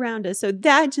nowhere around us. So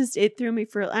that it threw me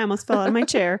I almost fell out of my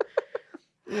chair.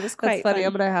 It was quite That's funny. fun.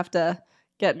 I'm going to have to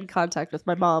get in contact with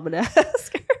my mom and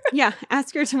ask her. Yeah,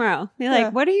 ask her tomorrow. Be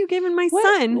like, what are you giving my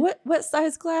son? What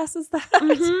size glass is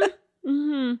that?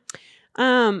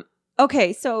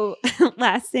 Okay, so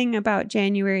last thing about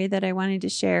January that I wanted to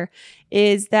share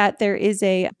is that there is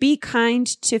a Be Kind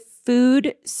to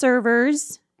Food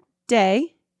Servers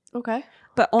Day. Okay.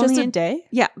 but only Just a in day?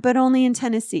 yeah, but only in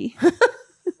Tennessee.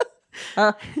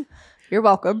 You're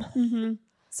welcome. Mm-hmm.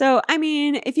 So, I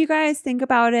mean, if you guys think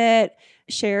about it,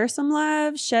 share some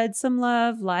love, shed some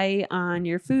love, light on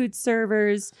your food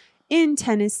servers in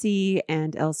Tennessee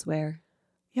and elsewhere.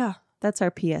 Yeah. That's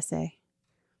our PSA.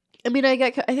 I mean,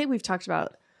 I think we've talked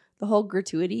about the whole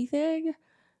gratuity thing,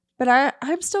 but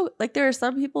I'm still like, there are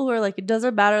some people who are like, it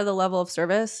doesn't matter the level of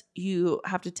service, you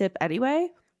have to tip anyway.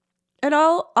 And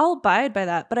I'll abide by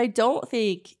that, but I don't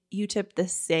think you tip the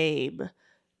same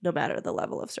no matter the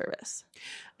level of service.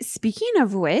 Speaking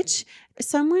of which,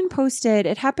 someone posted,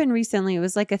 it happened recently. It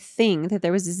was like a thing that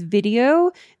there was this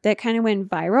video that kind of went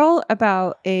viral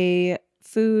about a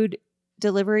food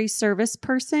delivery service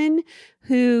person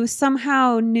who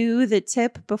somehow knew the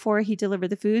tip before he delivered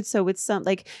the food. So with some,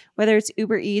 like whether it's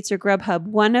Uber Eats or Grubhub,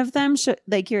 one of them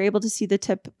like you're able to see the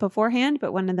tip beforehand,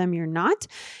 but one of them you're not.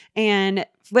 And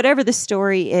whatever the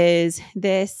story is,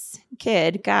 this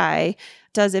guy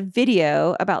does a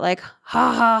video about like,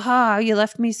 ha ha ha, you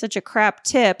left me such a crap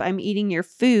tip. I'm eating your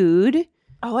food.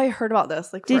 Oh, I heard about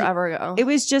this like forever ago. It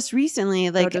was just recently,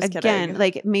 like just again, kidding.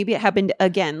 like maybe it happened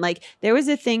again. Like there was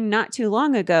a thing not too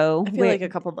long ago. I feel like a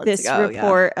couple months this ago.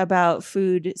 report about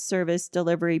food service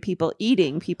delivery people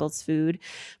eating people's food,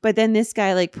 but then this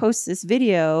guy like posts this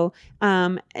video,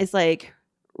 is like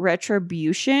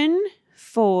retribution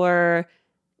for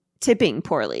tipping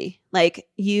poorly. Like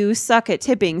you suck at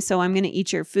tipping, so I'm going to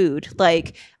eat your food.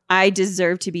 Like I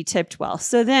deserve to be tipped well.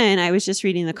 So then I was just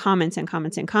reading the comments. And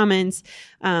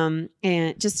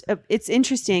just it's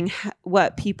interesting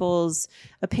what people's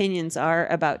opinions are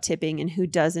about tipping and who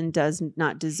does and does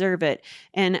not deserve it.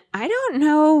 And I don't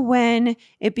know when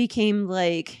it became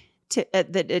like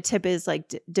that a tip is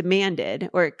like demanded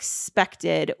or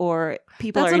expected or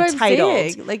people That's are what entitled I'm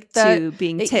saying. Like to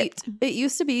being tipped. It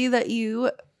used to be that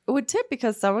you would tip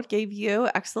because someone gave you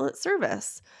excellent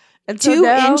service. And so to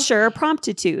now, ensure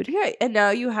promptitude. Yeah, and now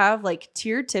you have like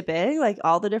tiered tipping, like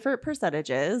all the different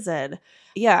percentages, and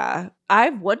yeah,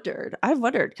 I've wondered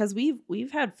because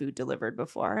we've had food delivered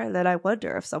before, and then I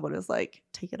wonder if someone is like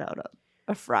taking out a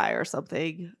fry or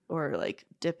something, or like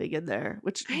dipping in there,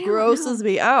 which I don't grosses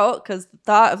me out because the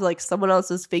thought of like someone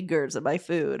else's fingers in my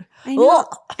food. I know.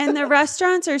 Ugh. And the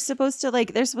restaurants are supposed to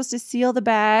they're supposed to seal the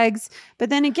bags. But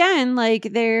then again,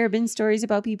 like there have been stories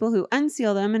about people who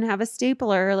unseal them and have a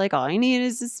stapler. Like all I need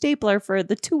is a stapler for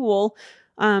the tool,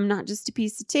 not just a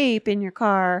piece of tape in your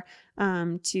car,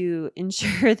 to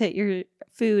ensure that your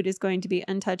food is going to be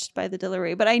untouched by the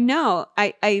delivery. But I know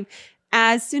I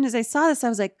as soon as I saw this, I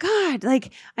was like, God,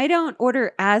 like I don't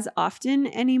order as often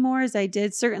anymore as I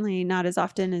did. Certainly not as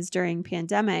often as during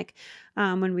pandemic,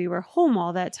 when we were home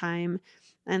all that time,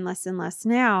 and less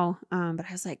now. But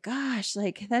I was like, gosh,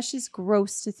 like that's just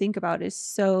gross to think about. It's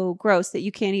so gross that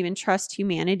you can't even trust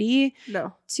humanity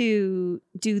to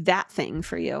do that thing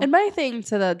for you. And my thing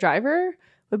to the driver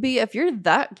would be if you're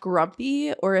that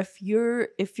grumpy, or if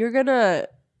you're gonna,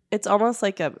 it's almost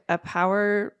like a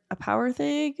power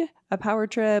thing, a power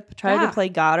trip, trying to play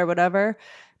God or whatever.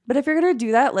 But if you're gonna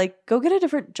do that, like go get a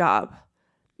different job.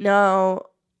 No,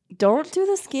 don't do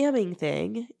the scamming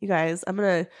thing, you guys.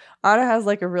 Anna has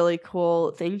like a really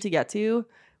cool thing to get to.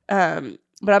 But I'm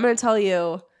gonna tell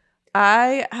you,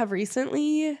 I have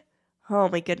recently, oh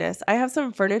my goodness, I have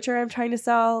some furniture I'm trying to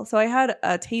sell. So I had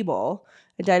a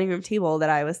dining room table that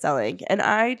I was selling, and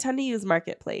I tend to use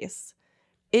Marketplace.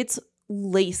 It's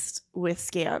laced with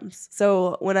scams.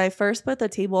 So when I first put the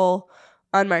table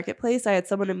on Marketplace, I had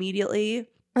someone immediately,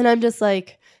 and I'm just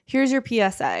like, here's your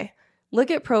PSA.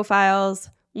 Look at profiles,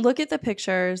 look at the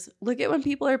pictures, look at when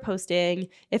people are posting.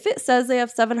 If it says they have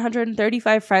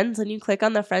 735 friends and you click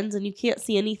on the friends and you can't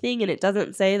see anything and it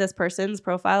doesn't say this person's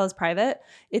profile is private,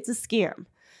 it's a scam.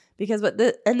 Because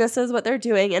this is what they're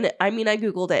doing. And I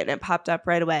Googled it and it popped up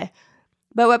right away.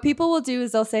 But what people will do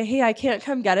is they'll say, hey, I can't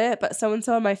come get it, but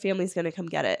so-and-so in my family's going to come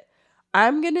get it.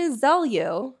 I'm going to Zelle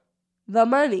you the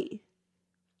money.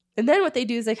 And then what they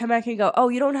do is they come back and go, oh,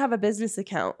 you don't have a business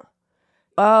account.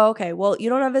 Oh, okay. Well, you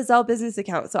don't have a Zelle business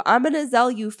account. So I'm going to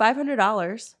Zelle you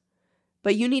 $500,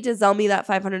 but you need to Zelle me that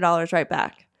 $500 right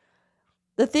back.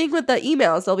 The thing with the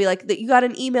emails, they'll be like, you got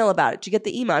an email about it. Did you get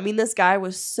the email? I mean, this guy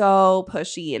was so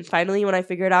pushy. And finally, when I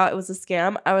figured out it was a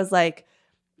scam, I was like,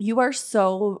 you are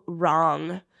so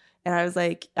wrong. And I was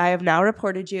like, I have now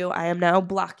reported you. I am now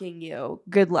blocking you.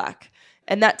 Good luck.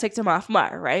 And that ticked him off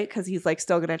more, right? Because he's like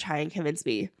still going to try and convince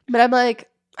me. But I'm like,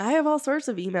 I have all sorts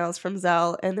of emails from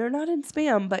Zelle and they're not in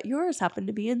spam, but yours happen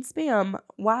to be in spam.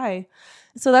 Why?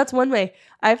 So that's one way.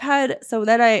 So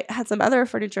then I had some other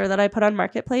furniture that I put on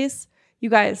Marketplace. You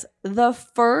guys, the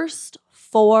first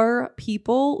 4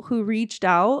 people who reached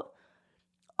out,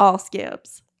 all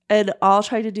scams and all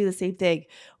trying to do the same thing.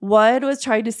 One was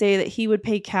trying to say that he would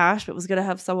pay cash but was going to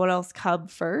have someone else come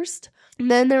first. And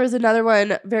then there was another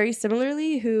one very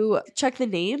similarly who checked the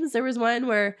names. There was one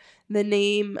where the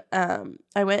name,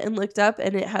 I went and looked up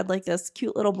and it had like this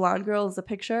cute little blonde girl as a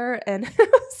picture. And it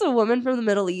was a woman from the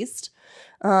Middle East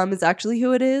is actually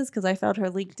who it is because I found her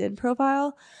LinkedIn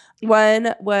profile.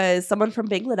 One was someone from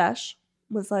Bangladesh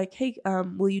was like, hey,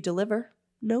 will you deliver?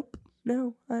 Nope.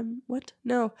 No, what?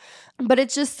 No. But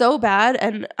it's just so bad.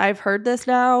 And I've heard this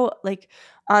now, like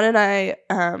Anna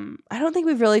and I don't think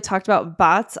we've really talked about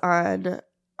bots on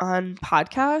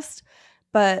podcast,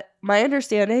 but my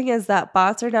understanding is that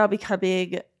bots are now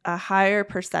becoming a higher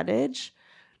percentage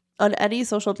on any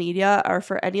social media or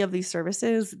for any of these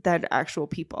services than actual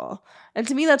people. And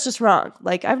to me, that's just wrong.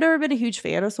 Like, I've never been a huge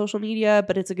fan of social media,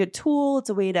 but it's a good tool. It's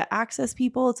a way to access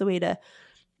people. It's a way to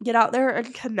get out there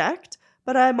and connect.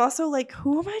 But I'm also like,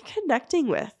 who am I connecting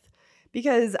with?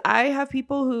 Because I have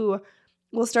people who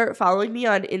will start following me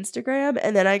on Instagram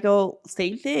and then I go,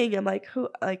 same thing. I'm like,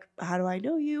 how do I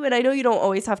know you? And I know you don't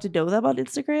always have to know them on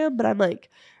Instagram, but I'm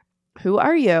like, who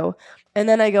are you? And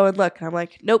then I go and look and I'm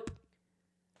like, nope,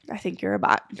 I think you're a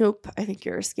bot. Nope, I think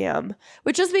you're a scam,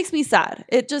 which just makes me sad.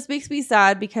 It just makes me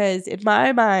sad because in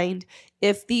my mind,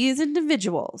 if these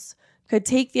individuals could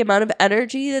take the amount of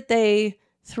energy that they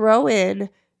throw in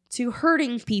to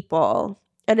hurting people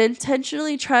and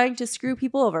intentionally trying to screw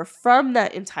people over from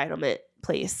that entitlement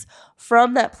place,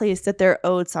 from that place that they're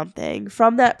owed something,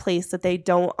 from that place that they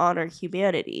don't honor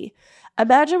humanity.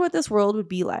 Imagine what this world would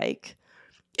be like.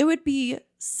 It would be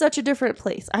such a different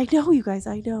place. I know, you guys,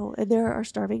 I know. And there are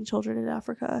starving children in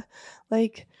Africa.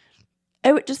 Like,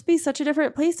 it would just be such a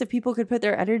different place if people could put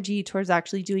their energy towards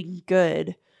actually doing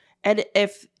good. And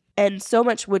so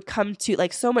much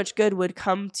good would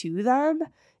come to them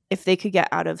if they could get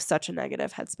out of such a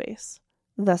negative headspace.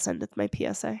 Thus endeth my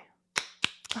PSA.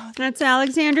 Oh, that's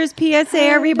Alexandra's PSA,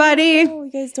 everybody. Oh,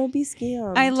 you guys, don't be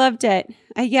scammed. I loved it.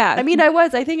 Yeah. I mean,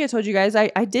 I think I told you guys,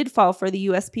 I did fall for the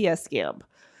USPS scam.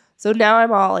 So now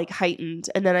I'm all like heightened.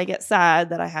 And then I get sad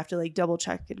that I have to like double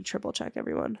check and triple check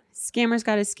everyone. Scammers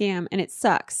got a scam and it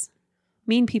sucks.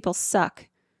 Mean people suck.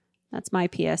 That's my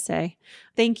PSA.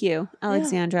 Thank you,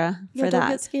 Alexandra, for that. Don't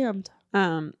get scammed.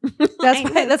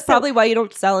 That's probably why you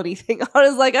don't sell anything. I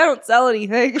was like, I don't sell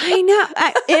anything. I know.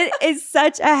 It is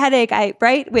such a headache.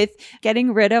 With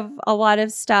getting rid of a lot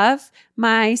of stuff.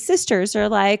 My sisters are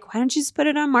like, why don't you just put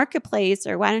it on Marketplace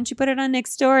or why don't you put it on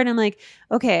Nextdoor? And I'm like,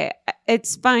 okay,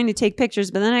 it's fine to take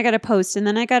pictures, but then I got to post and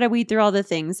then I got to weed through all the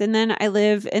things. And then I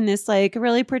live in this like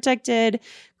really protected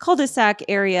cul-de-sac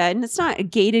area and it's not a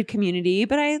gated community,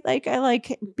 but I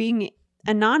like being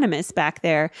anonymous back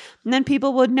there. And then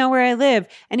people would know where I live.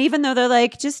 And even though they're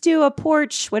like, just do a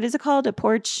porch, what is it called? A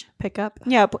porch pickup?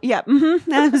 Yeah.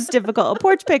 That was difficult. A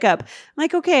porch pickup. I'm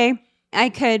like, okay, I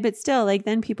could, but still, like,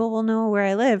 then people will know where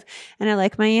I live. And I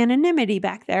like my anonymity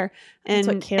back there. And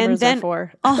that's what cameras are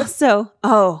for. Also,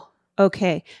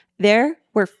 okay. There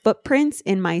were footprints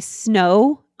in my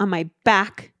snow on my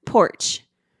back porch.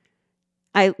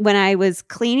 When I was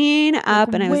cleaning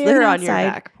up and I was living outside on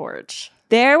your back porch.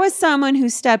 There was someone who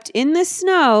stepped in the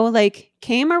snow, like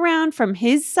came around from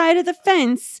his side of the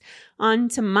fence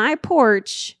onto my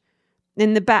porch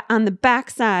on the back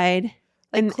side.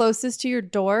 Like closest to your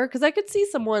door? Because I could see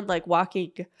someone like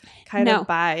walking kind of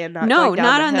by and not no, going down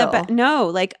not the on hill. the back. No,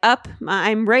 like up.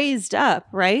 I'm raised up,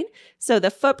 right? So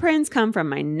the footprints come from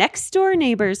my next door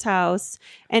neighbor's house,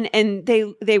 and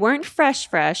they weren't fresh,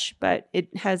 but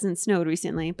it hasn't snowed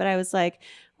recently. But I was like,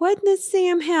 what in the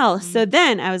Sam hell? Mm-hmm. So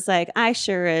then I was like, I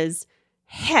sure as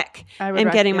heck am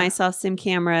getting myself some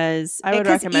cameras. I would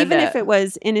recommend even if it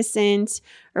was innocent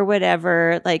or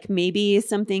whatever, like maybe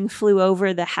something flew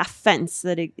over the half fence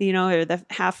that or the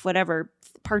half whatever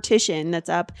partition that's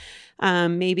up.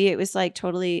 Maybe it was like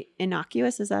totally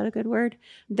innocuous. Is that a good word?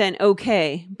 Then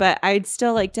okay, but I'd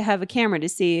still like to have a camera to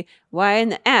see why in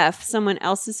the F someone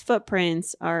else's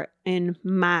footprints are in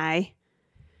my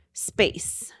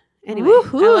space. Anyway,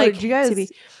 I like did you guys to be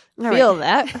feel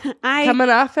that coming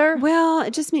off her? Well,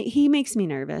 it just he makes me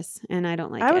nervous, and I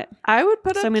don't like it. I would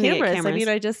put up I'm gonna get cameras. cameras. I mean,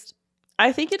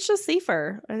 I think it's just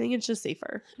safer.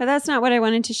 But that's not what I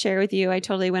wanted to share with you. I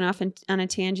totally went off on a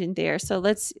tangent there. So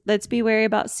let's be wary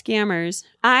about scammers.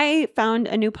 I found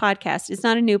a new podcast. It's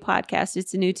not a new podcast.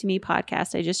 It's a new to me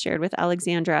podcast I just shared with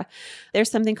Alexandra.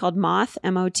 There's something called Moth,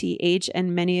 MOTH,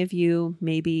 and many of you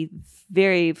may be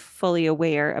very fully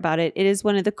aware about it. It is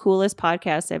one of the coolest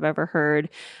podcasts I've ever heard.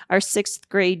 Our 6th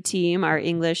grade team, our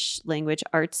English language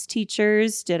arts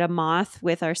teachers, did a Moth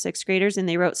with our 6th graders, and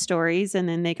they wrote stories, and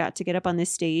then they got to get up on on the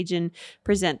stage and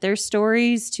present their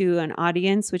stories to an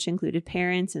audience, which included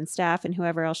parents and staff and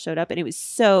whoever else showed up. And it was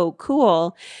so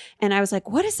cool. And I was like,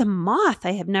 what is a moth?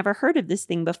 I have never heard of this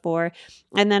thing before.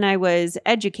 And then I was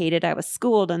educated. I was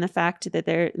schooled on the fact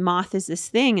that moth is this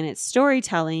thing and it's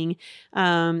storytelling.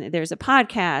 There's a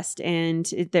podcast and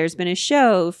there's been a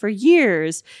show for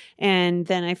years. And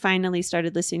then I finally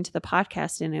started listening to the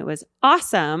podcast and it was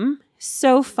awesome.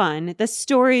 So fun. The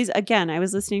stories, again, I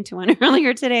was listening to one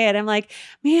earlier today and I'm like,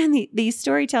 man, these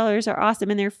storytellers are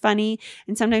awesome and they're funny.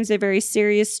 And sometimes they're very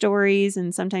serious stories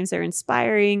and sometimes they're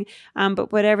inspiring.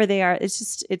 But whatever they are,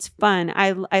 it's fun.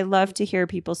 I love to hear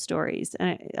people's stories.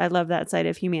 And I love that side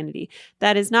of humanity.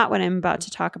 That is not what I'm about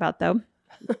to talk about though.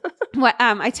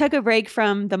 I took a break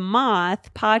from the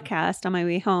Moth podcast on my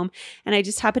way home, and I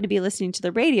just happened to be listening to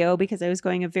the radio because I was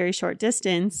going a very short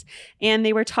distance, and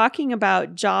they were talking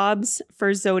about jobs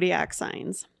for zodiac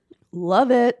signs. Love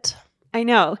it. I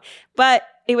know, but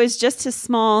it was just a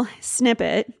small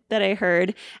snippet that I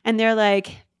heard, and they're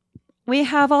like, we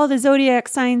have all the zodiac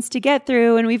signs to get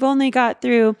through, and we've only got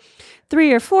through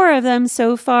 3 or 4 of them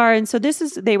so far. And so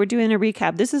they were doing a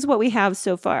recap. This is what we have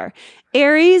so far.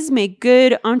 Aries make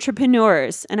good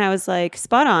entrepreneurs. And I was like,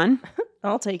 spot on.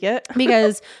 I'll take it.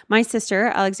 Because my sister,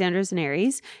 Alexandra, is an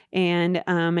Aries, and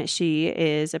she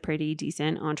is a pretty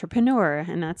decent entrepreneur.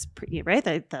 And that's pretty, right?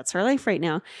 That's her life right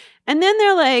now. And then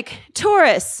they're like,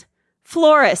 Taurus,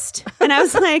 florist. And I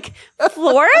was like,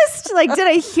 florist? Like, did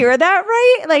I hear that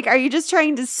right? Like, are you just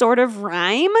trying to sort of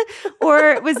rhyme?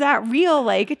 Or was that real?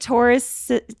 Like,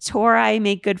 Tauri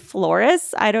make good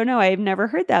florists? I don't know. I've never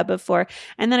heard that before.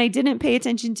 And then I didn't pay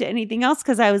attention to anything else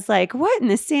because I was like, what in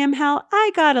the Sam hell?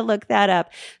 I got to look that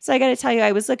up. So I got to tell you,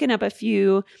 I was looking up a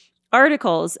few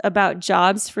articles about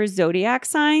jobs for zodiac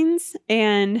signs.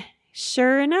 And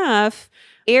sure enough,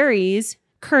 Aries,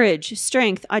 courage,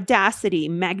 strength, audacity,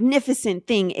 magnificent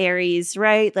thing, Aries,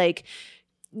 right? Like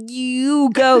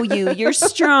you're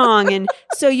strong. And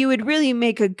so you would really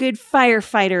make a good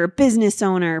firefighter, business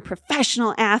owner,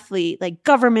 professional athlete, like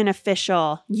government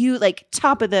official, you like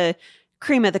top of the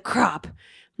cream of the crop.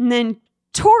 And then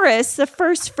Taurus, the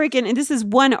first freaking, and this is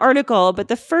one article, but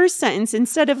the first sentence,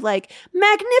 instead of like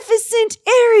magnificent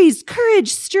Aries,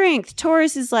 courage, strength,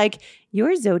 Taurus is like,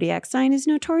 your zodiac sign is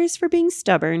notorious for being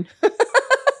stubborn.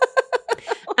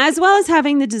 As well as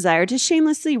having the desire to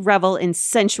shamelessly revel in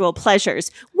sensual pleasures.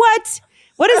 What?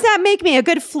 What does that make me? A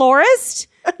good florist?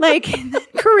 Like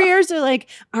careers are like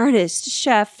artist,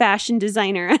 chef, fashion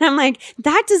designer. And I'm like,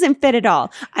 that doesn't fit at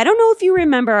all. I don't know if you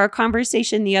remember our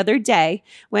conversation the other day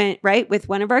with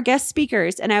one of our guest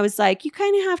speakers. And I was like, you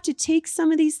kind of have to take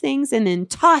some of these things and then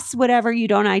toss whatever you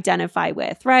don't identify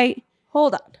with, right?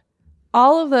 Hold on.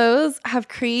 All of those have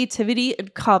creativity in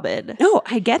common. Oh,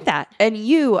 I get that. And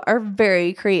you are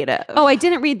very creative. Oh, I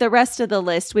didn't read the rest of the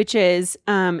list, which is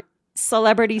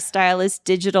celebrity stylist,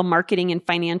 digital marketing, and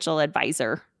financial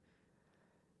advisor.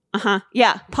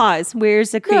 Yeah, pause.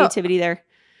 Where's the creativity there?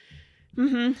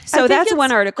 Mm-hmm. So that's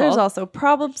one article. There's also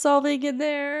problem solving in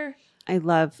there. I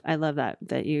love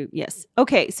that you, yes.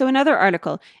 Okay, so another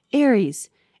article. Aries.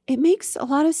 It makes a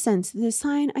lot of sense that the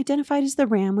sign identified as the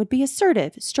ram would be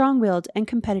assertive, strong-willed, and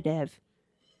competitive.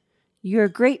 You're a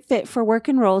great fit for work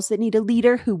in roles that need a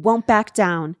leader who won't back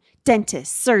down.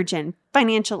 Dentist, surgeon,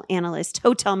 financial analyst,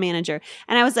 hotel manager.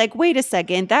 And I was like, wait a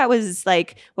second. That was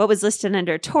like what was listed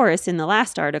under Taurus in the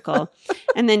last article.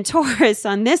 And then Taurus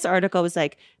on this article was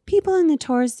like, people in the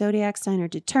Taurus zodiac sign are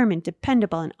determined,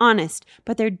 dependable, and honest,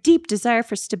 but their deep desire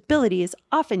for stability is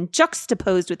often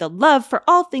juxtaposed with a love for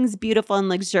all things beautiful and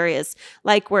luxurious,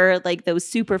 like we're like those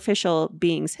superficial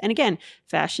beings. And again,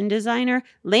 fashion designer,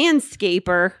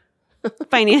 landscaper,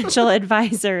 financial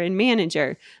advisor, and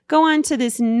manager. Go on to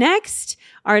this next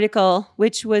article,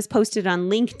 which was posted on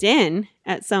LinkedIn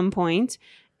at some point.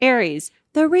 Aries.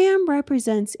 The ram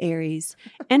represents Aries,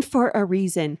 and for a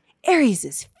reason. Aries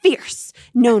is fierce,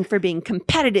 known for being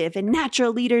competitive and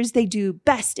natural leaders. They do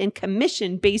best in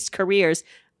commission-based careers.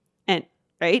 And,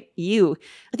 right,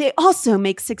 they also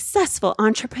make successful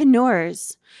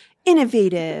entrepreneurs,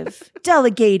 innovative,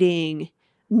 delegating,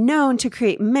 known to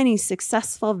create many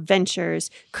successful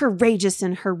ventures, courageous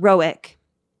and heroic.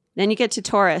 Then you get to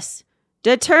Taurus.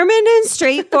 Determined and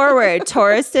straightforward.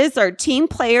 Tauruses are team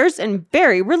players and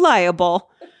very reliable.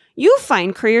 You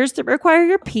find careers that require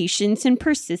your patience and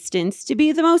persistence to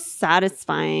be the most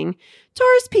satisfying.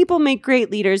 Taurus people make great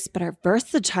leaders, but are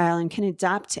versatile and can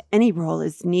adapt to any role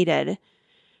as needed.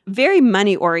 very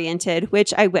money oriented,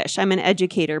 which I wish. I'm an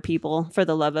educator, people, for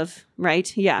the love of,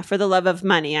 right? Yeah, for the love of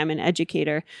money, I'm an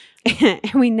educator. And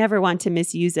we never want to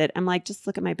misuse it. I'm like, just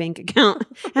look at my bank account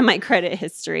and my credit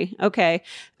history. Okay.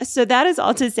 So that is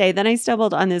all to say that I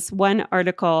stumbled on this one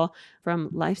article from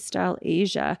Lifestyle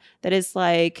Asia that is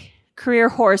like career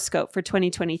horoscope for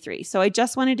 2023. So I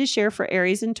just wanted to share for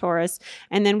Aries and Taurus,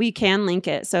 and then we can link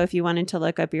it. So if you wanted to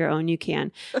look up your own, you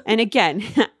can. And again,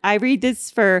 I read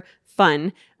this for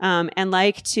fun and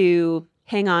like to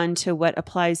hang on to what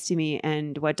applies to me,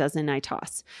 and what doesn't I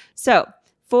toss. So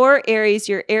for Aries,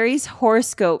 your Aries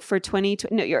horoscope for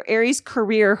your Aries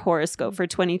career horoscope for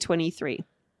 2023.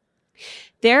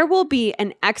 There will be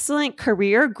an excellent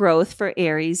career growth for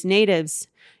Aries natives.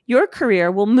 Your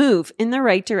career will move in the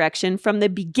right direction from the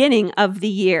beginning of the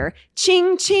year.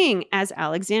 Ching, ching, as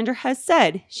Alexandra has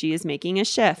said, she is making a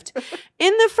shift.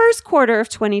 In the first quarter of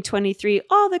 2023,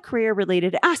 all the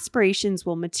career-related aspirations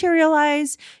will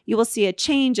materialize. You will see a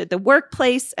change at the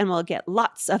workplace and will get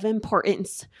lots of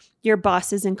importance. Your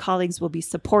bosses and colleagues will be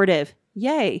supportive.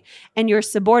 Yay. And your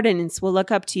subordinates will look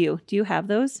up to you. Do you have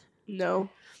those? No.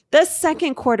 The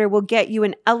second quarter will get you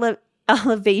an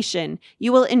elevation.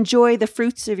 You will enjoy the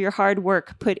fruits of your hard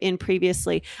work put in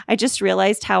previously. I just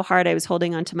realized how hard I was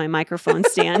holding onto my microphone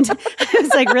stand. I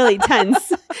was like really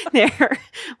tense there.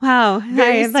 Wow.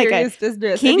 Very I have like serious a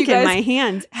business. kink If you in guys my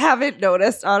hand. haven't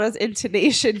noticed Anna's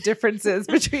intonation differences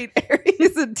between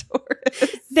Aries and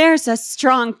Taurus. There's a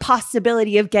strong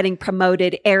possibility of getting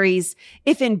promoted, Aries.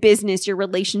 If in business, your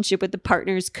relationship with the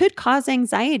partners could cause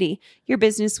anxiety, your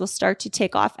business will start to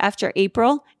take off after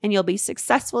April, and you'll be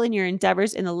successful in your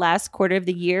endeavors in the last quarter of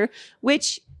the year,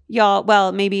 which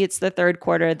maybe it's the third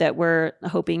quarter that we're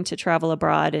hoping to travel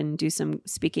abroad and do some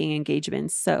speaking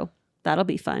engagements. So that'll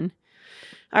be fun.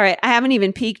 All right. I haven't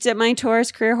even peeked at my Taurus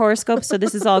career horoscope, so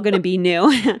this is all going to be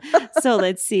new. So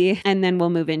let's see. And then we'll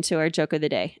move into our joke of the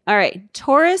day. All right.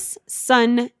 Taurus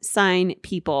sun sign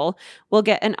people will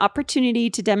get an opportunity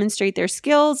to demonstrate their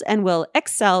skills and will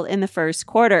excel in the first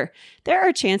quarter. There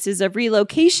are chances of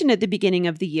relocation at the beginning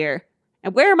of the year.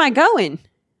 And where am I going?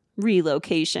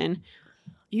 Relocation.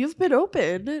 You've been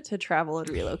open to travel and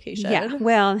relocation. Yeah,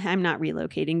 well, I'm not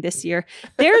relocating this year.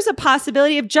 There's a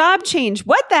possibility of job change.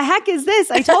 What the heck is this?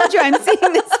 I told you I'm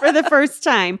seeing this for the first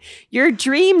time. Your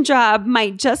dream job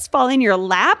might just fall in your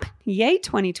lap. Yay,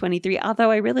 2023,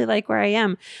 although I really like where I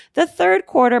am. The third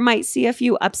quarter might see a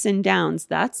few ups and downs.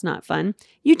 That's not fun.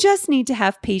 You just need to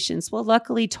have patience. Well,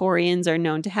 luckily, Taurians are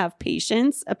known to have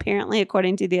patience. Apparently,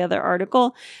 according to the other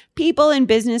article, people in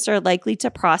business are likely to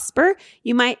prosper.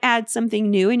 You might add something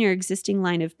new in your existing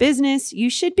line of business. You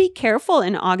should be careful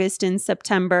in August and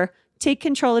September. Take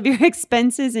control of your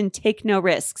expenses and take no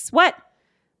risks. What?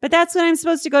 But that's when I'm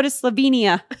supposed to go to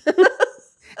Slovenia.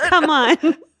 Come on.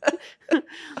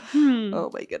 Oh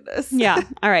my goodness. Yeah.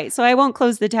 All right. So I won't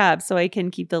close the tab so I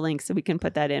can keep the link so we can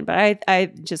put that in. But I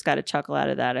just got a chuckle out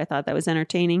of that. I thought that was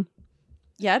entertaining.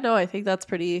 Yeah, no, I think that's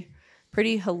pretty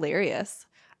hilarious.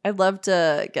 I'd love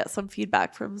to get some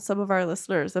feedback from some of our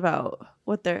listeners about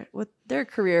what their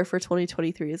career for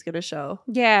 2023 is going to show.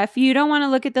 Yeah. If you don't want to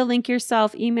look at the link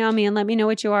yourself, email me and let me know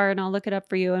what you are and I'll look it up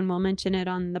for you and we'll mention it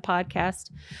on the podcast.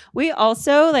 We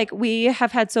also, we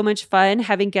have had so much fun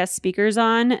having guest speakers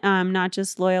on, not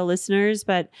just loyal listeners,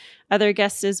 but other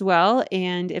guests as well.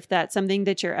 And if that's something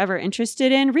that you're ever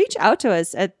interested in, reach out to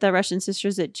us at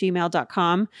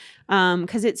therussiansisters@gmail.com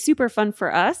because it's super fun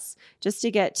for us just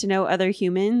to get to know other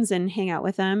humans and hang out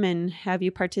with them and have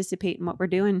you participate in what we're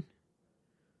doing.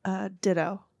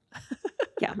 Ditto.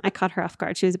 Yeah, I caught her off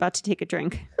guard. She was about to take a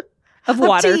drink of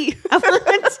water. Tea.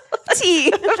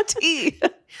 Tea. Tea.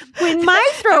 When my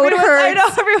throat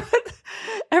hurts. I know,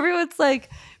 everyone's like,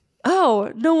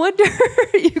 oh, no wonder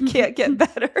you can't get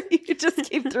better. You just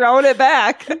keep throwing it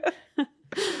back.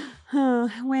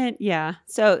 Yeah.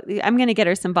 So I'm going to get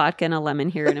her some vodka and a lemon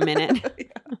here in a minute. Yeah.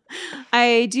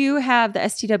 I do have the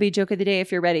STW joke of the day if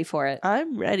you're ready for it.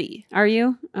 I'm ready. Are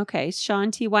you? Okay.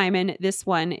 Sean T. Wyman, this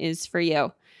one is for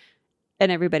you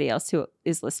and everybody else who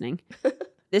is listening.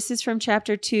 This is from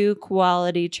Chapter 2,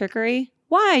 Quality Trickery.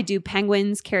 Why do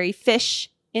penguins carry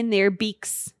fish in their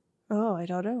beaks? Oh, I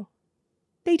don't know.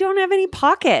 They don't have any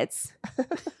pockets.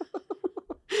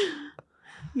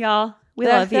 Y'all, we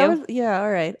love you. All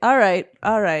right.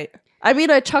 I mean,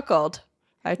 I chuckled.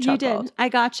 You did. I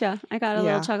gotcha. I got a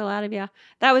little chuckle out of you.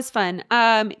 That was fun.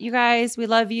 You guys, we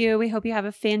love you. We hope you have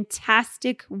a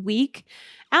fantastic week.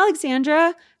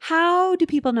 Alexandra, how do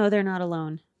people know they're not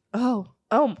alone? Oh,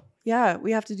 yeah,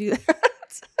 we have to do that.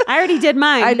 I already did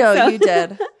mine. I know you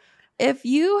did. If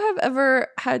you have ever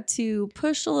had to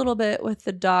push a little bit with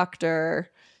the doctor,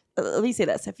 let me say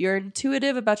this. If you're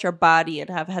intuitive about your body and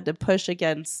have had to push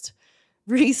against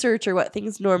research or what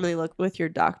things normally look with your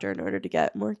doctor in order to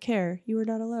get more care, you are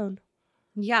not alone.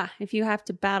 Yeah. If you have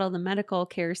to battle the medical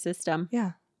care system,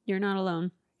 Yeah. you're not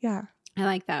alone. Yeah. I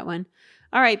like that one.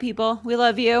 All right, people. We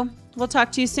love you. We'll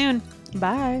talk to you soon.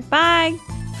 Bye. Bye.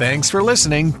 Thanks for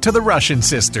listening to The Russian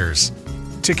Sisters.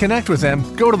 To connect with them,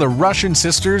 go to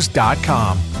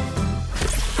therussiansisters.com.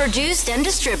 Produced and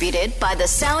distributed by the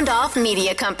Sound Off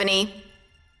Media Company.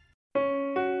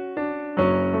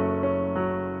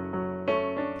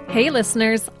 Hey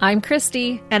listeners, I'm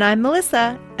Christy. And I'm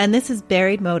Melissa, and this is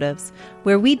Buried Motives,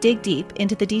 where we dig deep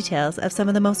into the details of some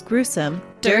of the most gruesome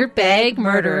Dirtbag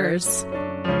murderers.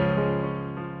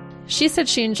 She said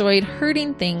she enjoyed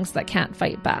hurting things that can't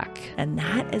fight back. and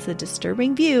that is a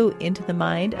disturbing view into the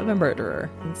mind of a murderer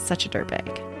and such a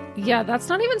dirtbag. Yeah, that's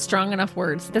not even strong enough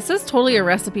words. This is totally a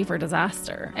recipe for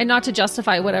disaster. And not to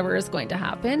justify whatever is going to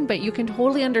happen, but you can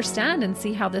totally understand and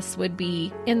see how this would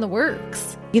be in the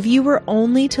works. If you were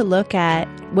only to look at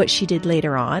what she did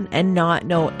later on and not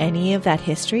know any of that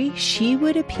history, she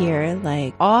would appear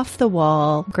like off the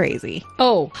wall crazy.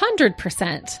 Oh,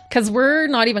 100%. Because we're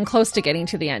not even close to getting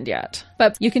to the end yet.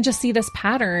 But you can just see this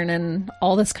pattern and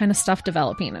all this kind of stuff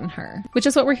developing in her, which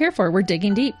is what we're here for. We're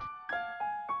digging deep.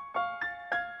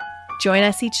 Join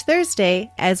us each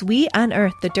Thursday as we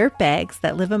unearth the dirtbags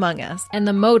that live among us. And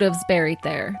the motives buried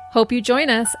there. Hope you join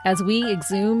us as we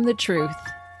exhume the truth.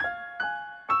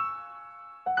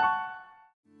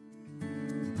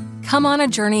 Come on a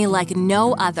journey like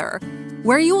no other,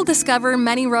 where you will discover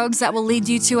many roads that will lead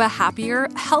you to a happier,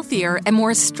 healthier, and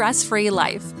more stress-free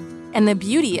life. And the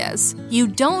beauty is, you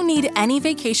don't need any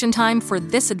vacation time for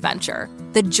this adventure.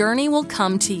 The journey will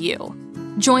come to you.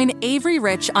 Join Avery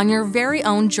Rich on your very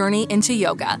own journey into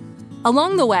yoga.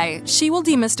 Along the way, she will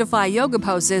demystify yoga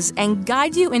poses and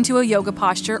guide you into a yoga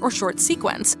posture or short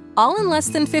sequence, all in less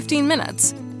than 15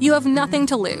 minutes. You have nothing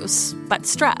to lose but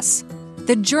stress.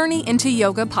 The Journey into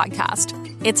Yoga podcast.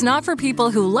 It's not for people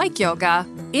who like yoga,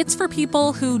 it's for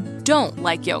people who don't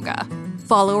like yoga.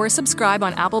 Follow or subscribe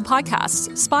on Apple Podcasts,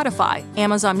 Spotify,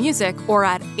 Amazon Music, or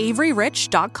at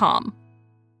averyrich.com.